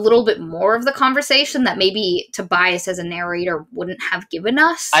got a little bit more of the conversation that maybe Tobias as a narrator wouldn't have given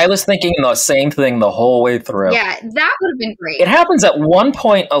us. I was thinking the same thing the whole way through. Yeah, that would have been great. It happens at one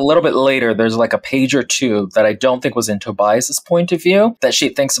point a little bit later. There's like a page or two that I don't think was in Tobias's point of view that she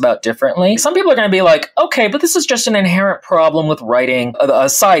thinks about differently. Some people are going to be like, okay, but this is just an inherent problem with writing a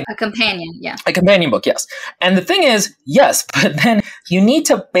companion, yeah. A companion book, yes. And the thing is, yes, but then you need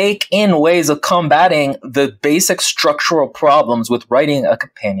to bake in ways of combating the basic structural problems with writing a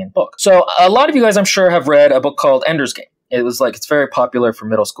companion book. So a lot of you guys, I'm sure, have read a book called Ender's Game. It's very popular for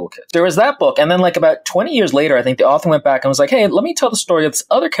middle school kids. There was that book, and then like about 20 years later, I think the author went back and was like, hey, let me tell the story of this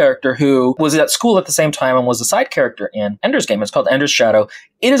other character who was at school at the same time and was a side character in Ender's Game. It's called Ender's Shadow.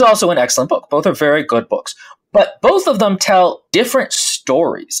 It is also an excellent book. Both are very good books. But both of them tell different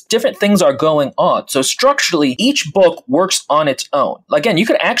stories. Different things are going on. So structurally, each book works on its own. Again, you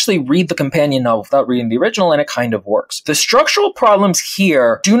could actually read the companion novel without reading the original, and it kind of works. The structural problems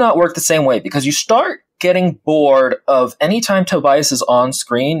here do not work the same way because you start getting bored of any time Tobias is on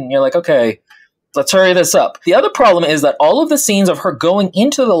screen, and you're like, okay, let's hurry this up. The other problem is that all of the scenes of her going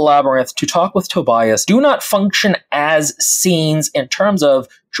into the labyrinth to talk with Tobias do not function as scenes in terms of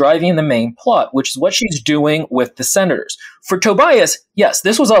driving the main plot, which is what she's doing with the senators. For Tobias, yes,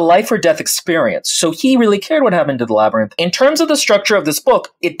 this was a life or death experience, so he really cared what happened to the labyrinth. In terms of the structure of this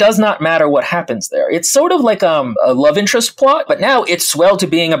book, it does not matter what happens there. It's sort of like a love interest plot, but now it's swelled to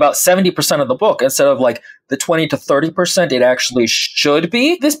being about 70% of the book instead of like the 20 to 30% it actually should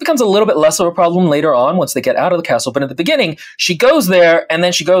be. This becomes a little bit less of a problem later on once they get out of the castle, but at the beginning, she goes there and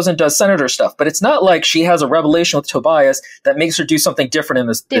then she goes and does senator stuff, but it's not like she has a revelation with Tobias that makes her do something different in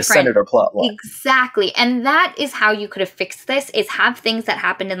this senator plot line. Exactly. And that is how you could have fixed this, is have things that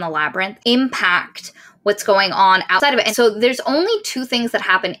happened in the labyrinth impact what's going on outside of it. And so there's only two things that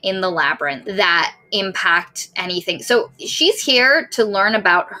happen in the labyrinth that impact anything. So she's here to learn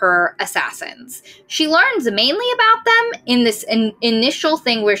about her assassins. She learns mainly about them in this initial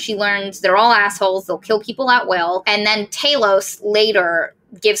thing where she learns they're all assholes, they'll kill people at will. And then Talos later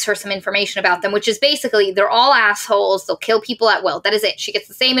gives her some information about them, which is basically they're all assholes, they'll kill people at will. That is it. She gets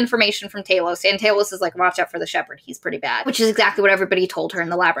the same information from Talos, and Talos is like, watch out for the shepherd, he's pretty bad, which is exactly what everybody told her in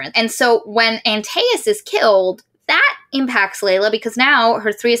the labyrinth. And so when Antaeus is killed, that impacts Layla because now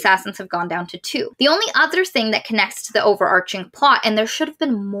her 3 assassins have gone down to 2. The only other thing that connects to the overarching plot, and there should have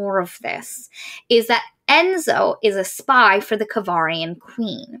been more of this, is that Enzo is a spy for the Kavarian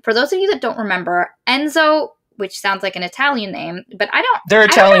Queen. For those of you that don't remember, Enzo which sounds like an Italian name, but I don't. They're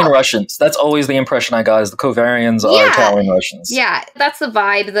Italian Russians. That's always the impression I got, is the Kovarians are Italian Russians. Yeah, that's the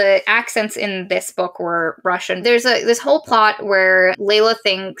vibe. The accents in this book were Russian. There's this whole plot where Layla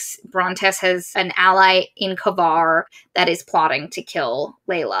thinks Brontes has an ally in Kavar that is plotting to kill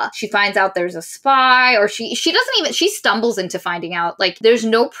Layla. She finds out there's a spy, or she doesn't even, she stumbles into finding out, like, there's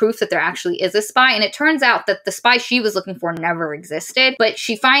no proof that there actually is a spy, and it turns out that the spy she was looking for never existed, but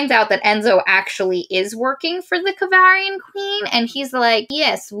she finds out that Enzo actually is working for the Kavarian queen, and he's like,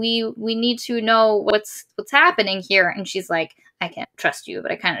 yes, we need to know what's happening here, and she's like, I can't trust you,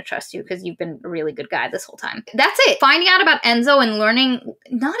 but I kind of trust you because you've been a really good guy this whole time. That's it. Finding out about Enzo and learning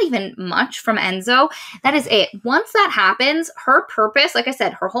not even much from Enzo, that is it. Once that happens, her purpose, like I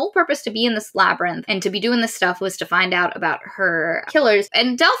said, her whole purpose to be in this labyrinth and to be doing this stuff was to find out about her killers.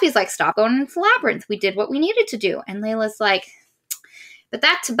 And Delphi's like, stop going into the labyrinth. We did what we needed to do. And Layla's like, but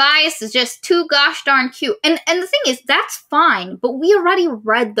that Tobias is just too gosh darn cute. And the thing is, that's fine, but we already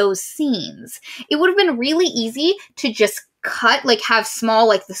read those scenes. It would have been really easy to just cut, like, have small,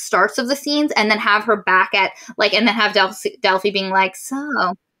 like, the starts of the scenes, and then have her back at, like, and then have Delphi being like,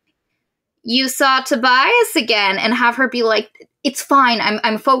 so, you saw Tobias again, and have her be like, it's fine,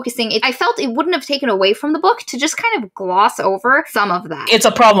 I'm focusing. I felt it wouldn't have taken away from the book to just kind of gloss over some of that. It's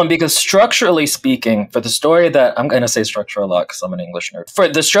a problem because structurally speaking, for the story that, I'm going to say structure a lot because I'm an English nerd, for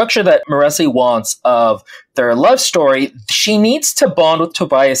the structure that Moreci wants of their love story, she needs to bond with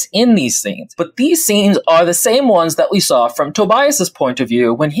Tobias in these scenes. But these scenes are the same ones that we saw from Tobias's point of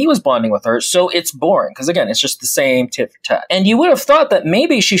view when he was bonding with her, so it's boring, because again, it's just the same tit for tat. And you would have thought that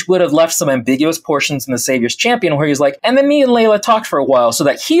maybe she would have left some ambiguous portions in The Savior's Champion where he's like, and then me and Layla talked for a while, so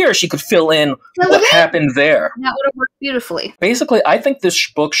that here she could fill in what happened there. That would have worked beautifully. Basically, I think this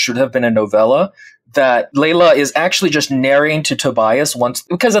book should have been a novella that Layla is actually just narrating to Tobias once,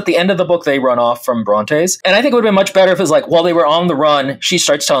 because at the end of the book, they run off from Brontes. And I think it would have been much better if it was like, while they were on the run, she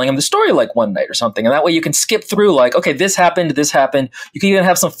starts telling him the story like one night or something. And that way you can skip through like, okay, this happened, this happened. You can even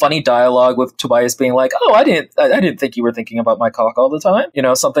have some funny dialogue with Tobias being like, oh, I didn't think you were thinking about my cock all the time. You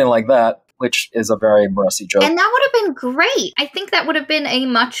know, something like that, which is a very Moreci joke. And that would have been great. I think that would have been a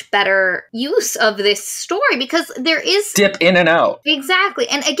much better use of this story, because there is... dip in and out. Exactly.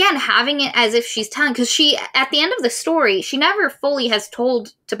 And again, having it as if she's telling, because she, at the end of the story, she never fully has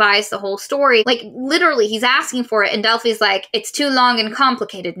told Tobias the whole story. Like, literally, he's asking for it, and Delphi's like, it's too long and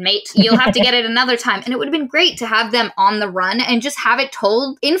complicated, mate. You'll have to get it another time. And it would have been great to have them on the run and just have it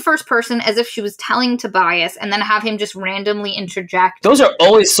told in first person as if she was telling Tobias, and then have him just randomly interject. Those are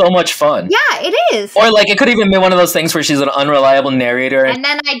always so much fun. Yeah, it is. Or like, it could even be one of those things where she's an unreliable narrator. And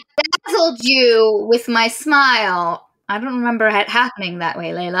then I dazzled you with my smile. I don't remember it happening that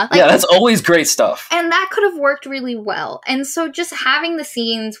way, Layla. Like, yeah, that's always great stuff. And that could have worked really well. And so just having the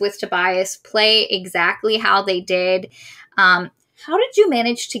scenes with Tobias play exactly how they did. How did you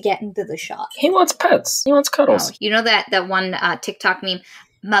manage to get into the shot? He wants pets. He wants cuddles. Oh, you know that one TikTok meme,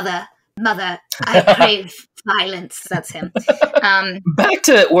 Mother, I crave violence. That's him. Back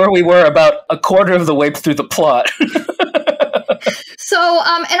to where we were about a quarter of the way through the plot. So,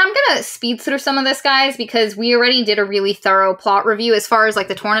 and I'm gonna speed through some of this, guys, because we already did a really thorough plot review. As far as, like,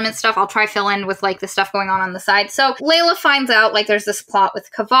 the tournament stuff, I'll try fill in with, like, the stuff going on the side. So, Layla finds out, like, there's this plot with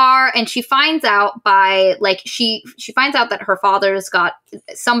Kavar, and she finds out by, like, she finds out that her father's got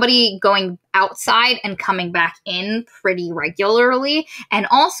somebody going outside and coming back in pretty regularly, and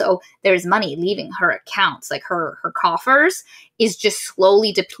also there's money leaving her accounts, like her coffers is just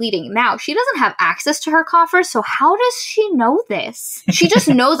slowly depleting. Now, she doesn't have access to her coffers, so how does she know this? She just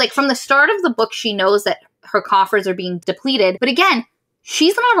knows, like, from the start of the book, she knows that her coffers are being depleted, but again,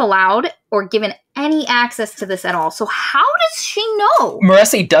 she's not allowed or given any access to this at all. So how does she know?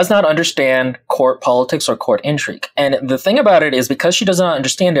 Moreci does not understand court politics or court intrigue. And the thing about it is, because she does not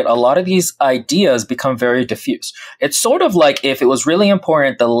understand it, a lot of these ideas become very diffuse. It's sort of like if it was really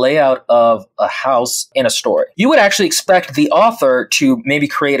important, the layout of a house in a story. You would actually expect the author to maybe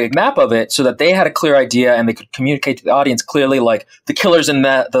create a map of it so that they had a clear idea and they could communicate to the audience clearly, like, the killer's in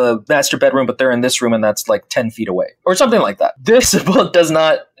the master bedroom, but they're in this room and that's like 10 feet away. Or something like that. This book does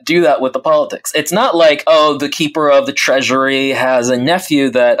not do that with the politics. It's not like, oh, the keeper of the treasury has a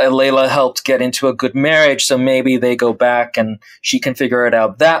nephew that Layla helped get into a good marriage, so maybe they go back and she can figure it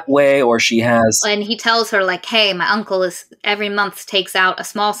out that way, or she has... And he tells her, like, hey, my uncle is every month takes out a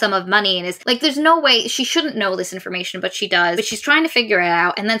small sum of money, and is like, there's no way, she shouldn't know this information, but she does. But she's trying to figure it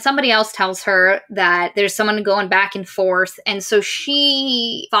out, and then somebody else tells her that there's someone going back and forth, and so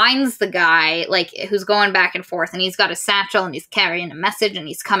she finds the guy, like, who's going back and forth, and he's got a satchel, and he's carrying a message, and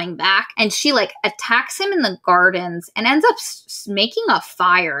he's coming coming back, and she like attacks him in the gardens and ends up making a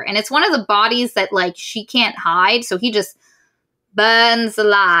fire. And it's one of the bodies that like she can't hide, so he just burns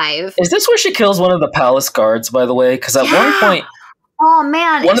alive. Is this where she kills one of the palace guards, by the way? Because at one point, oh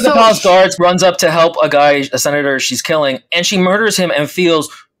man, one of the palace guards runs up to help a senator she's killing, and she murders him and feels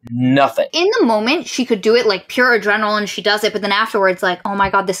nothing. In the moment, she could do it like pure adrenaline, she does it, but then afterwards, like, oh my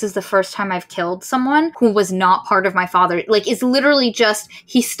god, this is the first time I've killed someone who was not part of my father. Like, it's literally just,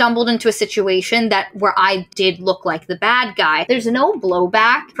 he stumbled into a situation where I did look like the bad guy. There's no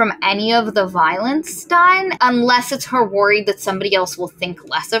blowback from any of the violence done, unless it's her worried that somebody else will think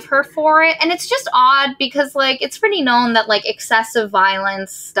less of her for it. And it's just odd, because, like, it's pretty known that, like, excessive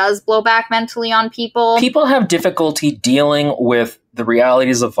violence does blow back mentally on people. People have difficulty dealing with the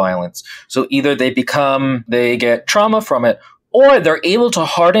realities of violence. So either they get trauma from it, or they're able to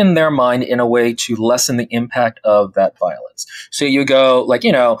harden their mind in a way to lessen the impact of that violence. So you go, like,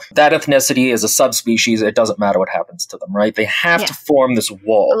 you know, that ethnicity is a subspecies. It doesn't matter what happens to them, right? They have to form this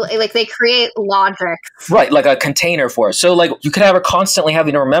wall. Like, they create logic. Right, like a container for it. So, like, you could have her constantly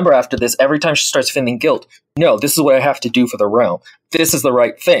having to remember after this, every time she starts feeling guilt, no, this is what I have to do for the realm. This is the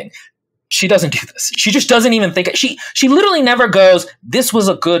right thing. She doesn't do this. She just doesn't even think it. She literally never goes, this was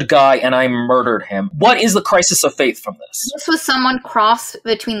a good guy and I murdered him. What is the crisis of faith from this? This was someone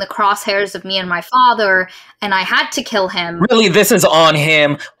between the crosshairs of me and my father, and I had to kill him. Really, this is on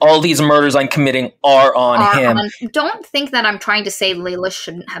him. All these murders I'm committing are on him. Don't think that I'm trying to say Layla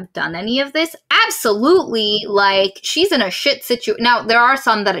shouldn't have done any of this. Absolutely, like, she's in a shit situation. Now, there are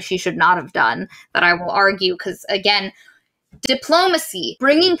some that she should not have done that I will argue, because, again, diplomacy,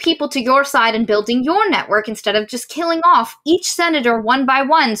 bringing people to your side and building your network instead of just killing off each senator one by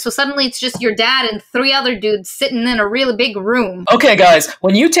one. So suddenly it's just your dad and 3 other dudes sitting in a really big room. Okay, guys,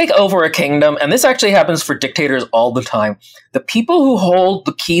 when you take over a kingdom, and this actually happens for dictators all the time, the people who hold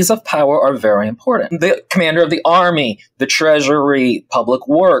the keys of power are very important. The commander of the army, the treasury, public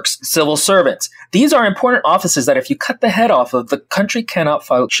works, civil servants. These are important offices that if you cut the head off of, the country cannot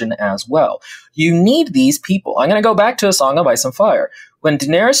function as well. You need these people. I'm going to go back to A Song of Ice and Fire. When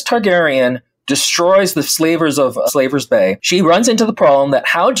Daenerys Targaryen destroys the slavers of Slaver's Bay, she runs into the problem that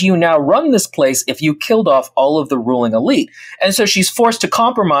how do you now run this place if you killed off all of the ruling elite? And so she's forced to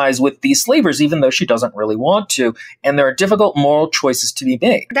compromise with these slavers, even though she doesn't really want to, and there are difficult moral choices to be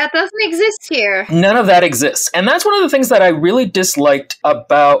made. That doesn't exist here. None of that exists. And that's one of the things that I really disliked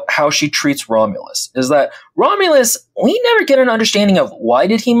about how she treats Romulus, is that Romulus, we never get an understanding of why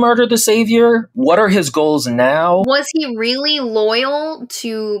did he murder the Savior? What are his goals now? Was he really loyal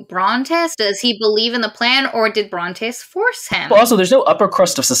to Brontes? Does he believe in the plan, or did Brontes force him? Well, also, there's no upper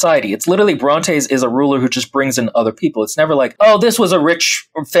crust of society. It's literally Brontes is a ruler who just brings in other people. It's never like, oh, this was a rich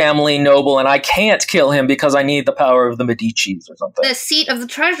family noble and I can't kill him because I need the power of the Medicis or something. The seat of the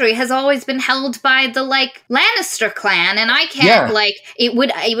treasury has always been held by the, like, Lannister clan, and I can't, like, it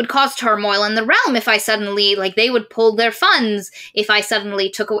would cause turmoil in the realm if I suddenly, like, they would pull their funds if I suddenly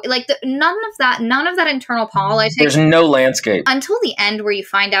took away, like, none of that internal politics. There's no landscape. Until the end where you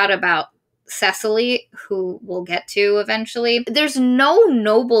find out about Cecily, who we'll get to eventually. There's no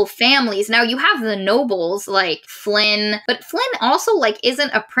noble families. Now, you have the nobles, like Flynn, but Flynn also, like,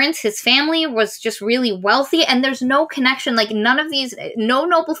 isn't a prince. His family was just really wealthy, and there's no connection. Like, no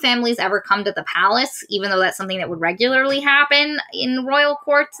noble families ever come to the palace, even though that's something that would regularly happen in royal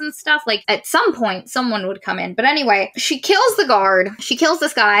courts and stuff. Like, at some point, someone would come in. But anyway, she kills the guard. She kills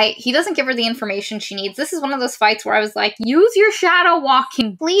this guy. He doesn't give her the information she needs. This is one of those fights where I was like, use your shadow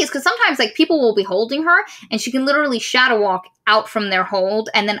walking, please, because sometimes, like, people will be holding her and she can literally shadow walk out from their hold,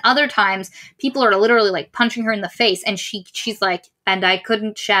 and then other times people are literally like punching her in the face and she's like, and I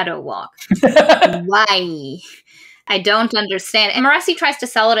couldn't shadow walk. Why? I don't understand. And Moreci tries to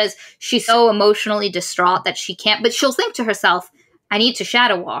sell it as she's so emotionally distraught that she can't, but she'll think to herself, I need to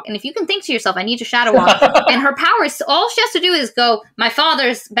shadow walk. And if you can think to yourself, I need to shadow walk, and her power is, all she has to do is go, my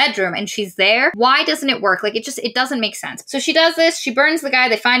father's bedroom, and she's there. Why doesn't it work? Like, it doesn't make sense. So she does this, she burns the guy,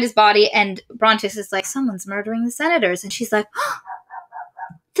 they find his body, and Brontes is like, someone's murdering the senators. And she's like, oh,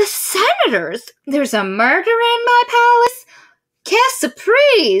 the senators? There's a murder in my palace? Que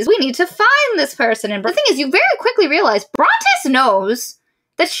surprise! We need to find this person. And the thing is, you very quickly realize Brontes knows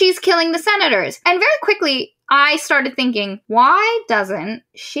that she's killing the senators. And very quickly, I started thinking, why doesn't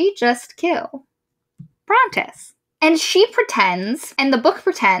she just kill Brontes? And she pretends, and the book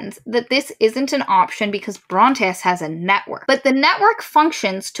pretends, that this isn't an option because Brontes has a network. But the network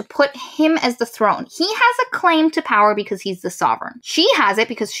functions to put him as the throne. He has a claim to power because he's the sovereign. She has it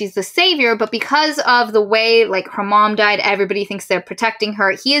because she's the savior, but because of the way, like, her mom died, everybody thinks they're protecting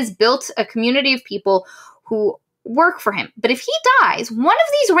her. He has built a community of people who work for him. But if he dies, one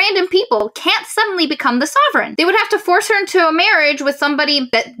of these random people can't suddenly become the sovereign. They would have to force her into a marriage with somebody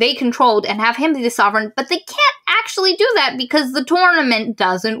that they controlled and have him be the sovereign, but they can't actually do that because the tournament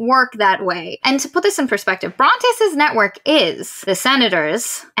doesn't work that way. And to put this in perspective, Brontes' network is the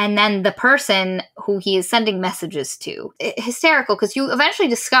senators and then the person who he is sending messages to. Hysterical, because you eventually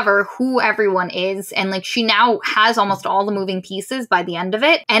discover who everyone is, and like she now has almost all the moving pieces by the end of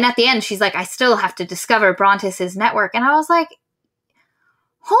it. And at the end, she's like, I still have to discover Brontes' network. And I was like,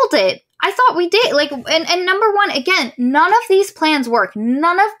 hold it. I thought we did. Like, and number one, again, none of these plans work.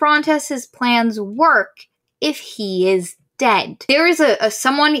 None of Brontes' plans work if he is dead. There is a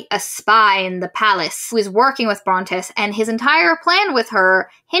spy in the palace who is working with Brontes, and his entire plan with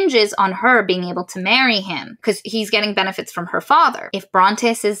her hinges on her being able to marry him because he's getting benefits from her father. If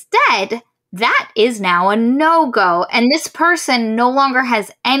Brontes is dead, that is now a no-go, and this person no longer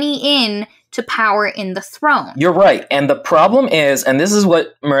has any in to power in the throne. You're right. And the problem is, and this is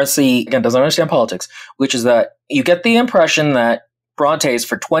what Moreci, again, doesn't understand politics, which is that you get the impression that Brontes,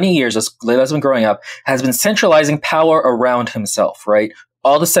 for 20 years, as Layla's been growing up, has been centralizing power around himself, right?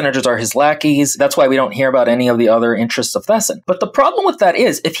 All the senators are his lackeys. That's why we don't hear about any of the other interests of Thesson. But the problem with that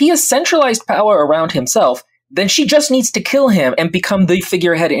is, if he has centralized power around himself, then she just needs to kill him and become the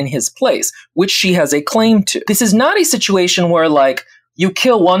figurehead in his place, which she has a claim to. This is not a situation where, like, you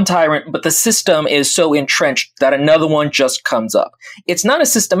kill one tyrant, but the system is so entrenched that another one just comes up. It's not a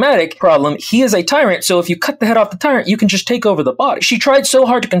systematic problem. He is a tyrant, so if you cut the head off the tyrant, you can just take over the body. She tried so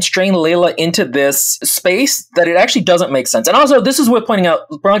hard to constrain Layla into this space that it actually doesn't make sense. And also, this is worth pointing out,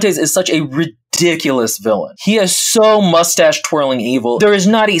 Brontes is such a ridiculous villain. He is so mustache-twirling evil. There is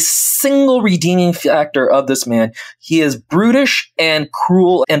not a single redeeming factor of this man. He is brutish and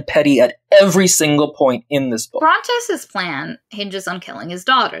cruel and petty at every single point in this book. Brontes' plan hinges on killing his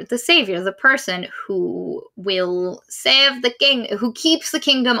daughter, the savior, the person who will save the king, who keeps the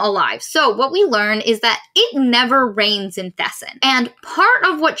kingdom alive. So what we learn is that it never rains in Thesson. And part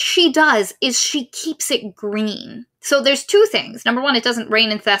of what she does is she keeps it green. So there's two things. Number one, it doesn't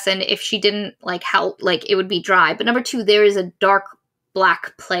rain in Thesson. If she didn't like help, like it would be dry. But number two, there is a dark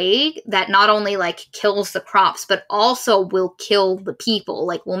black plague that not only like kills the crops, but also will kill the people,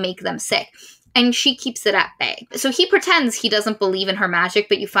 like will make them sick. And she keeps it at bay. So he pretends he doesn't believe in her magic,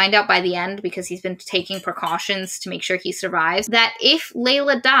 but you find out by the end, because he's been taking precautions to make sure he survives, that if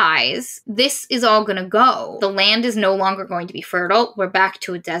Layla dies, this is all gonna go. The land is no longer going to be fertile. We're back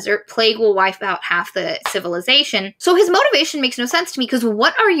to a desert. Plague will wipe out half the civilization. So his motivation makes no sense to me, because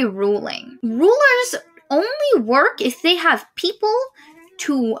what are you ruling? Rulers only work if they have people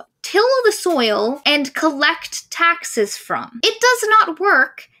to till the soil and collect taxes from. It does not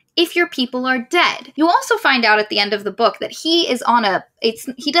work if your people are dead. You also find out at the end of the book that he is on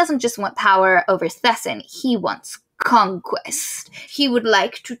he doesn't just want power over Thesson, he wants conquest. He would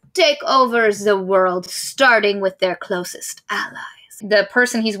like to take over the world, starting with their closest allies. The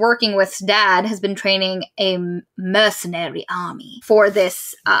person he's working with's dad has been training a mercenary army for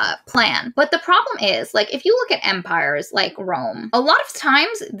this plan. But the problem is, like, if you look at empires like Rome, a lot of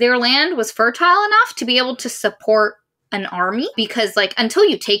times their land was fertile enough to be able to support an army, because like until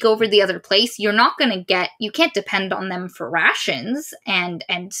you take over the other place, you can't depend on them for rations and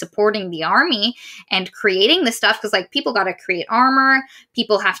supporting the army and creating the stuff, because like people got to create armor,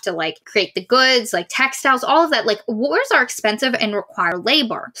 people have to like create the goods, like textiles, all of that. Like wars are expensive and require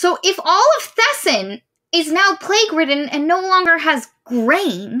labor. So if all of Thesson is now plague-ridden and no longer has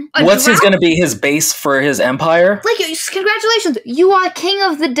grain. What's going to be his base for his empire? Like, congratulations, you are king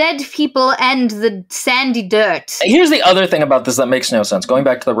of the dead people and the sandy dirt. Here's the other thing about this that makes no sense. Going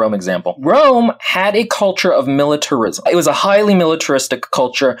back to the Rome example. Rome had a culture of militarism. It was a highly militaristic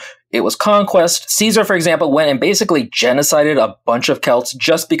culture. It was conquest. Caesar, for example, went and basically genocided a bunch of Celts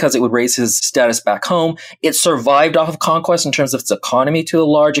just because it would raise his status back home. It survived off of conquest in terms of its economy to a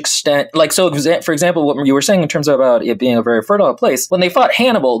large extent. Like, so for example, what you were saying in terms of about it being a very fertile place, when they fought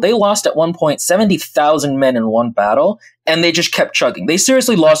Hannibal, they lost at one point 70,000 men in one battle, and they just kept chugging. They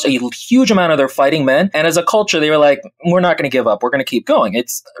seriously lost a huge amount of their fighting men, and as a culture, they were like, we're not going to give up. We're going to keep going.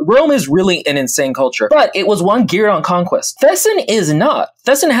 Rome is really an insane culture, but it was one geared on conquest. Thesson is not.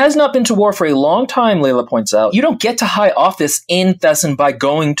 Thesson has not been to war for a long time, Layla points out. You don't get to high office in Thesson by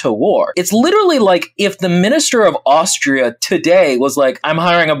going to war. It's literally like if the minister of Austria today was like, I'm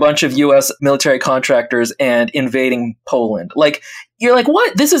hiring a bunch of US military contractors and invading Poland. Like, you're like,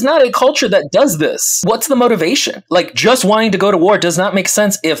 what? This is not a culture that does this. What's the motivation? Like, just wanting to go to war does not make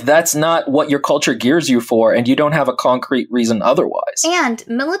sense if that's not what your culture gears you for and you don't have a concrete reason otherwise. And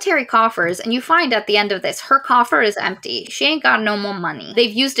military coffers, and you find at the end of this, her coffer is empty. She ain't got no more money.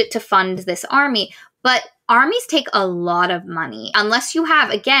 They've used it to fund this army, but armies take a lot of money. Unless you have,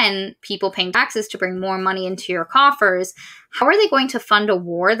 again, people paying taxes to bring more money into your coffers, how are they going to fund a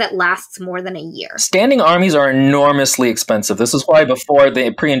war that lasts more than a year? Standing armies are enormously expensive. This is why before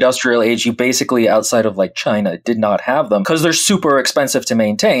the pre-industrial age, you basically, outside of like China, did not have them because they're super expensive to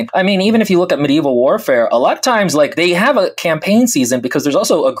maintain. I mean, even if you look at medieval warfare, a lot of times like they have a campaign season because there's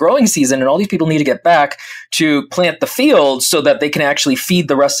also a growing season and all these people need to get back to plant the fields so that they can actually feed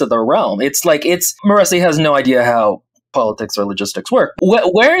the rest of their realm. Moreci has no idea how politics or logistics work.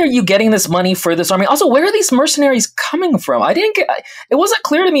 Where are you getting this money for this army? Also, where are these mercenaries coming from? It wasn't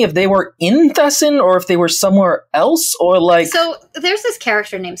clear to me if they were in Thesson or if they were somewhere else or like... So there's this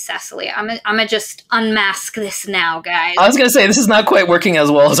character named Cecily. I'm gonna just unmask this now, guys. I was gonna say, this is not quite working as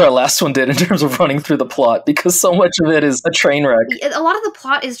well as our last one did in terms of running through the plot because so much of it is a train wreck. A lot of the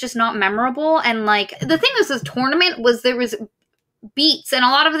plot is just not memorable, and like the thing with this tournament was there was beats, and a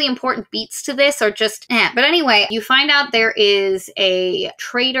lot of the important beats to this are just But anyway, you find out there is a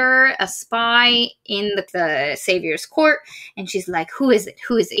traitor, a spy in the Savior's court, and she's like, who is it?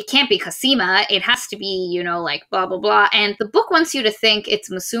 It can't be Cosima. It has to be, like blah, blah, blah. And the book wants you to think it's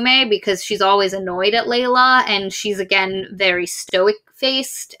Musume because she's always annoyed at Layla, and she's, again, very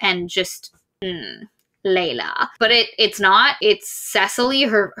stoic-faced and just... Layla. But it's not. It's Cecily,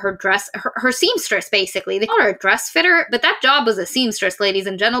 her seamstress, basically. They call her a dress fitter, but that job was a seamstress, ladies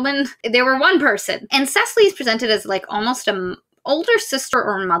and gentlemen. They were one person. And Cecily is presented as like almost a older sister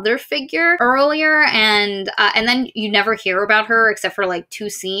or mother figure earlier, and then you never hear about her except for like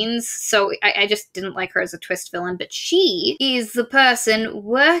 2 scenes. So I just didn't like her as a twist villain, but she is the person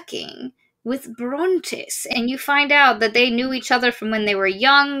working with Brontes, and you find out that they knew each other from when they were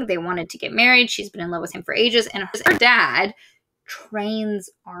young. They wanted to get married. She's been in love with him for ages, and her dad trains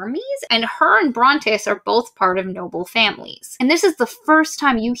armies, and her and Brontes are both part of noble families. And this is the first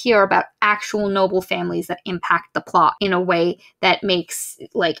time you hear about actual noble families that impact the plot in a way that makes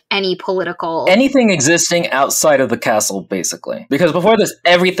like anything existing outside of the castle, basically. Because before this,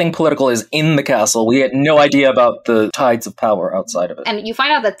 everything political is in the castle. We had no idea about the tides of power outside of it. And you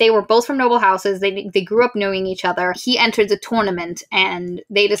find out that they were both from noble houses. They grew up knowing each other. He entered the tournament, and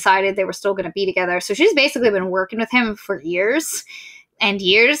they decided they were still going to be together. So she's basically been working with him for years and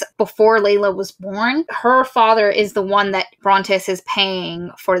years before Layla was born. Her father is the one that Brontes is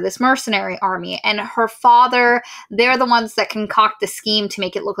paying for this mercenary army. And her father, they're the ones that concoct the scheme to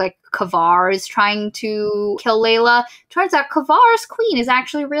make it look like Kavar is trying to kill Layla. Turns out Kavar's queen is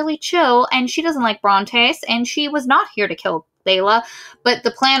actually really chill, and she doesn't like Brontes, and she was not here to kill Layla. But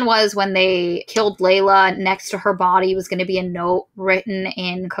the plan was when they killed Layla, next to her body was going to be a note written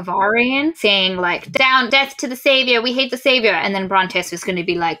in Kavarian saying like, down, death to the Savior, we hate the Savior. And then Brontes was going to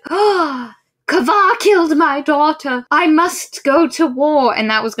be like, oh, Kavar killed my daughter, I must go to war. And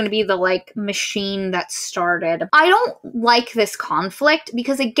that was going to be the like machine that started. I don't like this conflict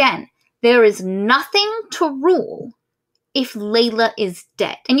because, again, there is nothing to rule if Layla is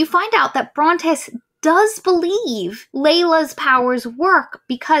dead. And you find out that Brontes does believe Layla's powers work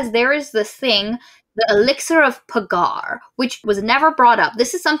because there is this thing, the elixir of Pagar, which was never brought up.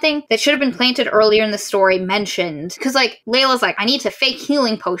 This is something that should have been planted earlier in the story, mentioned. Because, like, Layla's like, I need to fake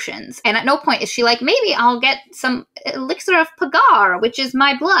healing potions. And at no point is she like, maybe I'll get some elixir of Pagar, which is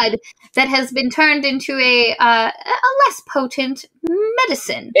my blood that has been turned into a less potent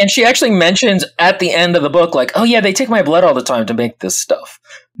medicine. And she actually mentions at the end of the book, like, oh yeah, they take my blood all the time to make this stuff.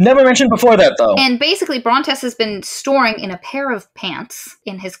 Never mentioned before that, though. And basically, Brontes has been storing in a pair of pants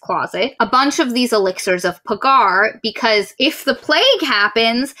in his closet a bunch of these elixirs of Pagar, because if the plague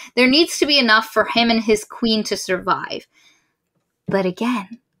happens, there needs to be enough for him and his queen to survive. But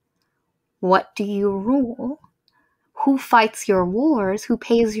again, what do you rule? Who fights your wars? Who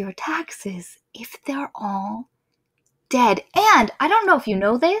pays your taxes if they're all dead? And I don't know if you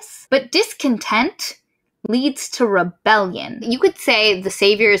know this, but discontent leads to rebellion. You could say the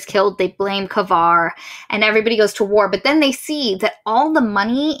Savior is killed, they blame Kavar, and everybody goes to war, but then they see that all the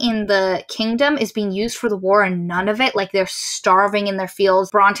money in the kingdom is being used for the war and none of it, like they're starving in their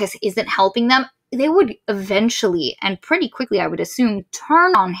fields, Brontes isn't helping them. They would eventually, and pretty quickly I would assume,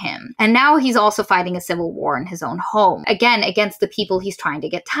 turn on him. And now he's also fighting a civil war in his own home. Again, against the people he's trying to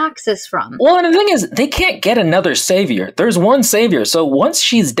get taxes from. Well, and the thing is, they can't get another savior. There's one savior, so once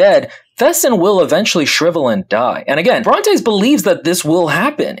she's dead, Thesson will eventually shrivel and die. And again, Brontes believes that this will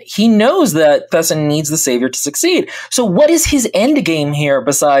happen. He knows that Thesson needs the savior to succeed. So what is his end game here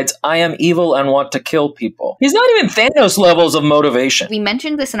besides, I am evil and want to kill people? He's not even Thanos levels of motivation. We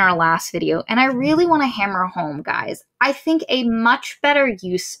mentioned this in our last video, and I really want to hammer home, guys. I think a much better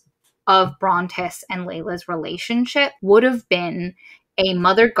use of Brontes and Layla's relationship would have been a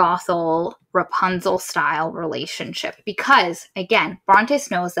Mother Gothel Rapunzel style relationship because, again, Brontes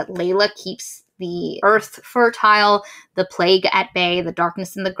knows that Layla keeps the earth fertile, the plague at bay, the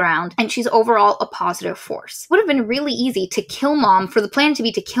darkness in the ground, and she's overall a positive force. It would have been really easy to kill Mom, for the plan to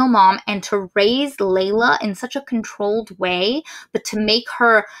be to kill Mom and to raise Layla in such a controlled way, but to make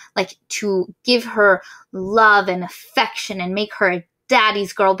her, like, to give her love and affection and make her a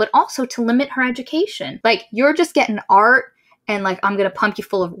daddy's girl, but also to limit her education. Like, you're just getting art, and, like, I'm gonna pump you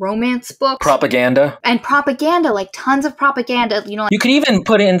full of romance books. Propaganda. And propaganda, like, tons of propaganda, you know. You could even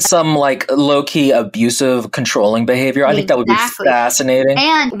put in some, like, low-key abusive, controlling behavior. I think that would be fascinating.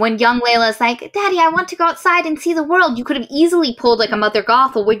 And when young Layla's like, Daddy, I want to go outside and see the world, you could have easily pulled, like, a Mother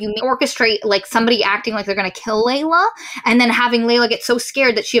Gothel where you orchestrate, like, somebody acting like they're gonna kill Layla, and then having Layla get so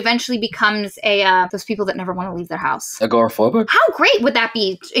scared that she eventually becomes those people that never want to leave their house. Agoraphobic? How great would that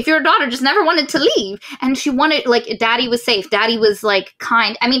be if your daughter just never wanted to leave, and she wanted, like, Daddy was safe, Daddy was, like,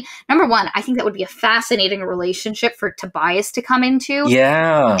 kind. I mean, number one, I think that would be a fascinating relationship for Tobias to come into.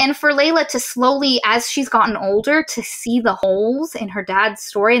 Yeah. And for Layla to slowly, as she's gotten older, to see the holes in her dad's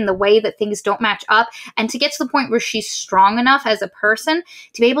story and the way that things don't match up, and to get to the point where she's strong enough as a person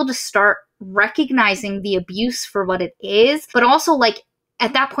to be able to start recognizing the abuse for what it is, but also, like,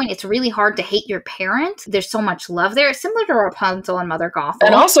 at that point, it's really hard to hate your parent. There's so much love there. It's similar to Rapunzel and Mother Gothel.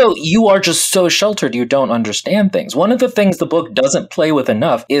 And also, you are just so sheltered, you don't understand things. One of the things the book doesn't play with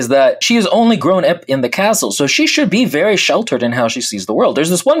enough is that she has only grown up in the castle, so she should be very sheltered in how she sees the world.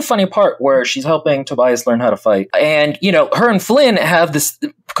 There's this one funny part where she's helping Tobias learn how to fight. And, you know, her and Flynn have this...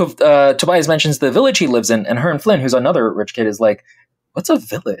 Tobias mentions the village he lives in, and her and Flynn, who's another rich kid, is like, what's a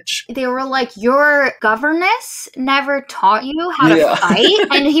village? They were like, your governess never taught you how to fight?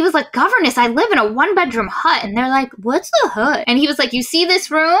 And he was like, governess, I live in a 1-bedroom hut. And they're like, what's a hut? And he was like, you see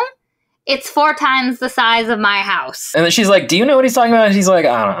this room? It's 4 times the size of my house. And then she's like, do you know what he's talking about? And he's like,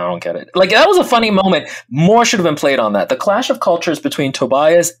 I don't get it. Like, that was a funny moment. More should have been played on that. The clash of cultures between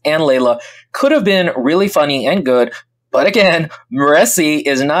Tobias and Layla could have been really funny and good. But again, Moreci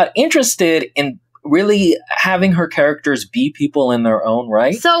is not interested in really having her characters be people in their own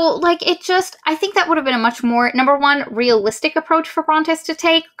right. So, like, it just, I think that would have been a much more, number one, realistic approach for Brontes to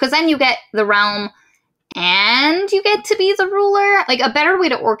take, because then you get the realm and you get to be the ruler. Like, a better way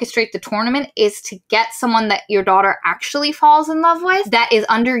to orchestrate the tournament is to get someone that your daughter actually falls in love with, that is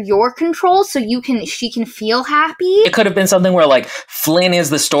under your control, so she can feel happy. It could have been something where, like, Flynn is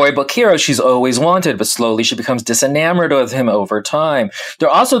the storybook hero she's always wanted, but slowly she becomes disenamored with him over time. They're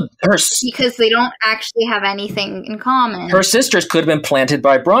also because they don't actually have anything in common. Her sisters could have been planted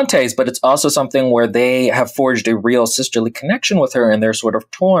by Brontes, but it's also something where they have forged a real sisterly connection with her, and they're sort of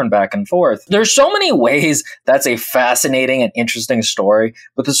torn back and forth. There's so many ways that's a fascinating and interesting story,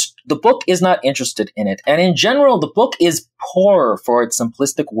 but the book is not interested in it. And in general, the book is poor for its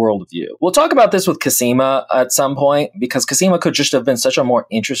simplistic worldview. We'll talk about this with Cosima at some point, because Cosima could just have been such a more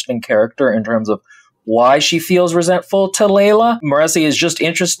interesting character in terms of why she feels resentful to Layla. Moreci is just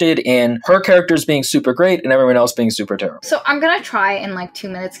interested in her characters being super great and everyone else being super terrible. So I'm going to try in like 2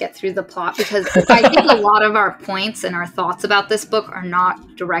 minutes get through the plot, because I think a lot of our points and our thoughts about this book are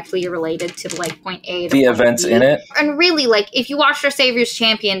not directly related to like point A to the point events B. in it. And really, like, if you watched our Savior's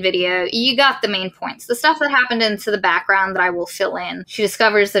Champion video, you got the main points. The stuff that happened into the background that I will fill in. She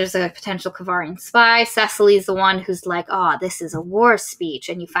discovers there's a potential Kavarian spy. Cecily's the one who's like, oh, this is a war speech.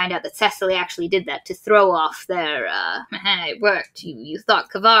 And you find out that Cecily actually did that to throw off their, it worked. You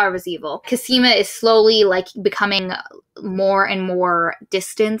thought Kavar was evil. Cosima is slowly, like, becoming more and more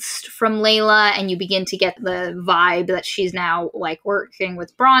distanced from Layla, and you begin to get the vibe that she's now, like, working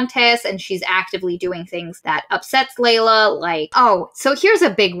with Brontes, and she's actively doing things that upsets Layla, like, oh, so here's a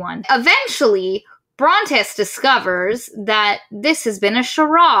big one. Eventually, Brontes discovers that this has been a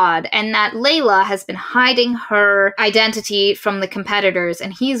charade and that Layla has been hiding her identity from the competitors,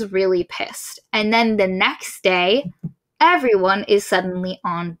 and he's really pissed. And then the next day, everyone is suddenly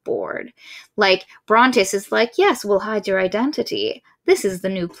on board. Like, Brontes is like, yes, we'll hide your identity. This is the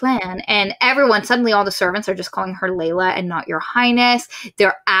new plan. And everyone, suddenly all the servants are just calling her Layla and not your highness.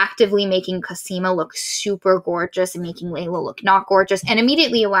 They're actively making Cosima look super gorgeous and making Layla look not gorgeous. And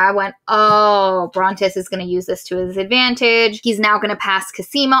immediately I went, oh, Brontes is going to use this to his advantage. He's now going to pass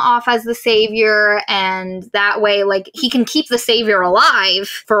Cosima off as the savior. And that way, like, he can keep the savior alive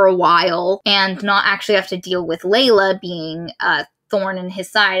for a while and not actually have to deal with Layla being a thorn in his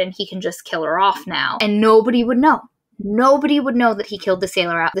side, and he can just kill her off now. And nobody would know. Nobody would know that he killed the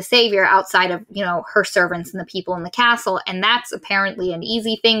savior outside of, you know, her servants and the people in the castle. And that's apparently an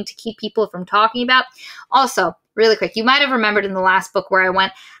easy thing to keep people from talking about. Also, really quick. You might have remembered in the last book where I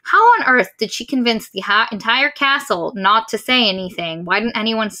went, how on earth did she convince the entire castle not to say anything? Why didn't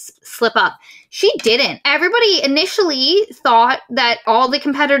anyone slip up? She didn't. Everybody initially thought that all the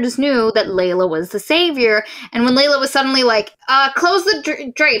competitors knew that Layla was the savior. And when Layla was suddenly like, close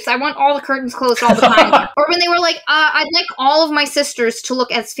the drapes. I want all the curtains closed all the time. Or when they were like, I'd like all of my sisters to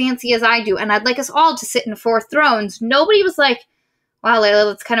look as fancy as I do. And I'd like us all to sit in 4 thrones. Nobody was like, wow, Layla,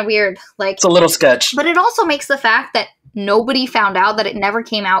 that's kind of weird. Like, it's a little sketch. But it also makes the fact that nobody found out, that it never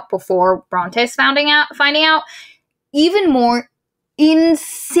came out before Brontes finding out, even more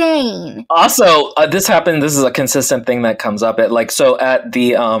insane. Also, this happened, this is a consistent thing that comes up at at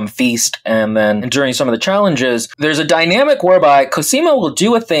the feast and then during some of the challenges, there's a dynamic whereby Cosima will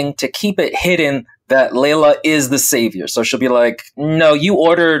do a thing to keep it hidden that Layla is the savior. So she'll be like, no, you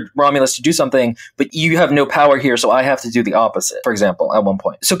ordered Romulus to do something, but you have no power here, so I have to do the opposite, for example, at one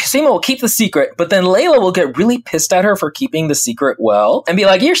point. So Cosima will keep the secret, but then Layla will get really pissed at her for keeping the secret well and be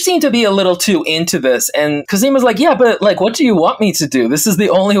like, you seem to be a little too into this. And Cosima's like, yeah, but like, what do you want me to do? This is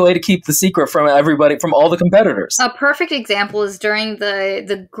the only way to keep the secret from everybody, from all the competitors. A perfect example is during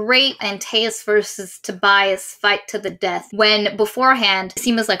the great Antaeus versus Tobias fight to the death, when beforehand,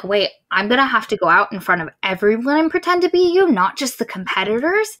 Cosima's like, wait, I'm gonna have to go out in front of everyone and pretend to be you, not just the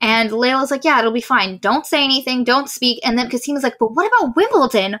competitors. And Layla's like, yeah, it'll be fine. Don't say anything. Don't speak. And then Cosima's like, but what about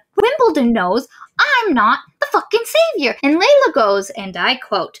Wimbledon? Wimbledon knows I'm not the fucking savior. And Layla goes, and I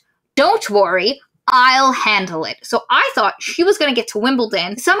quote, don't worry, I'll handle it. So I thought she was going to get to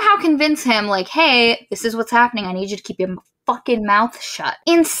Wimbledon, somehow convince him like, hey, this is what's happening. I need you to keep your fucking mouth shut.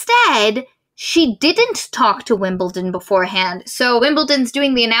 Instead, she didn't talk to Wimbledon beforehand. So Wimbledon's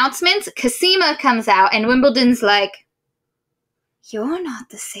doing the announcements. Cosima comes out and Wimbledon's like, you're not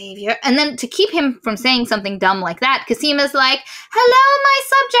the savior. And then to keep him from saying something dumb like that, Cosima's like, hello, my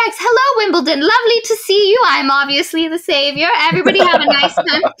subjects. Hello, Wimbledon. Lovely to see you. I'm obviously the savior. Everybody have a nice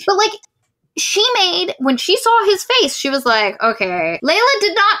time. But like, when she saw his face, she was like, okay, Layla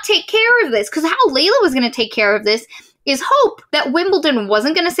did not take care of this. Because how Layla was going to take care of this is hope that Wimbledon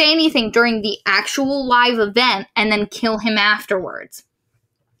wasn't going to say anything during the actual live event and then kill him afterwards.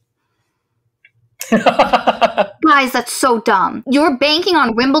 Guys, that's so dumb. You're banking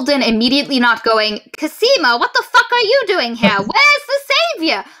on Wimbledon immediately not going, Cosima, what the fuck are you doing here? Where's the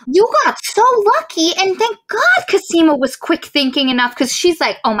savior? You got so lucky, and thank God Cosima was quick thinking enough, because she's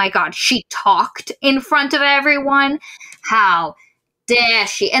like, oh my God, she talked in front of everyone? How dare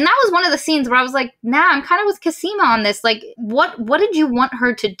she? And that was one of the scenes where I was like, nah, I'm kind of with Cosima on this. Like, what did you want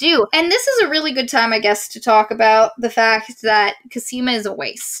her to do? And this is a really good time, I guess, to talk about the fact that Cosima is a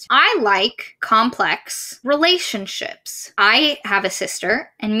waste. I like complex relationships. I have a sister,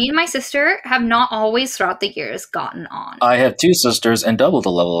 and me and my sister have not always throughout the years gotten on. I have 2 sisters and double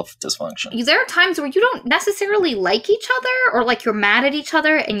the level of dysfunction. There are times where you don't necessarily like each other, or like you're mad at each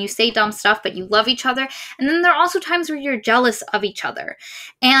other and you say dumb stuff, but you love each other. And then there are also times where you're jealous of each other.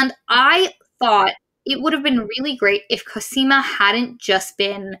 And I thought it would have been really great if Cosima hadn't just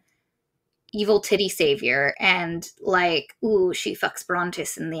been evil titty savior and like, ooh, she fucks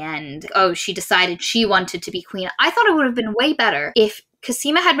Brontes in the end. Oh, she decided she wanted to be queen. I thought it would have been way better if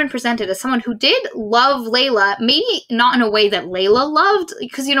Cosima had been presented as someone who did love Layla, maybe not in a way that Layla loved,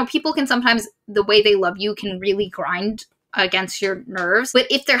 because, you know, people can sometimes, the way they love you can really grind against your nerves. But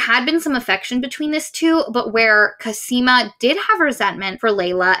if there had been some affection between this two, but where Cosima did have resentment for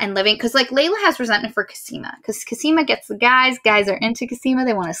Layla and living, because like Layla has resentment for Cosima, because Cosima gets the guys are into Cosima,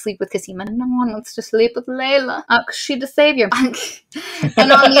 they want to sleep with Cosima. No one wants to sleep with Layla, because she's the savior.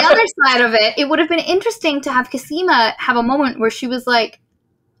 And on the other side of it, it would have been interesting to have Cosima have a moment where she was like,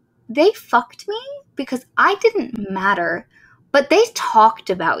 they fucked me because I didn't matter, but they talked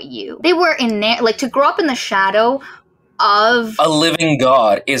about you. They were in there, like, to grow up in the shadow of a living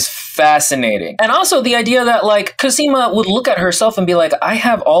god is fascinating. And also the idea that like Cosima would look at herself and be like, I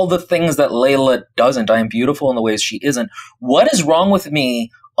have all the things that Layla doesn't. I am beautiful in the ways she isn't. What is wrong with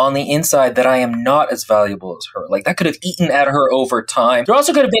me on the inside that I am not as valuable as her? Like, that could have eaten at her over time. There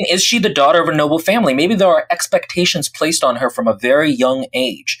also could have been, is she the daughter of a noble family? Maybe there are expectations placed on her from a very young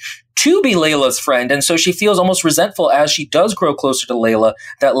age to be Layla's friend, and so she feels almost resentful as she does grow closer to Layla,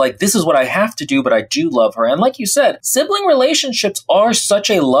 that like, this is what I have to do, but I do love her. And like you said, sibling relationships are such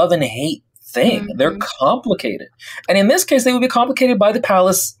a love and hate thing. They're complicated. And in this case, they would be complicated by the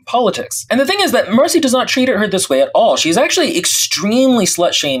palace politics. And the thing is that Moreci does not treat her this way at all. She's actually extremely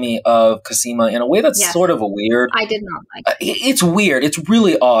slut-shamey of Cosima in a way that's sort of a weird. I did not like it. It's weird. It's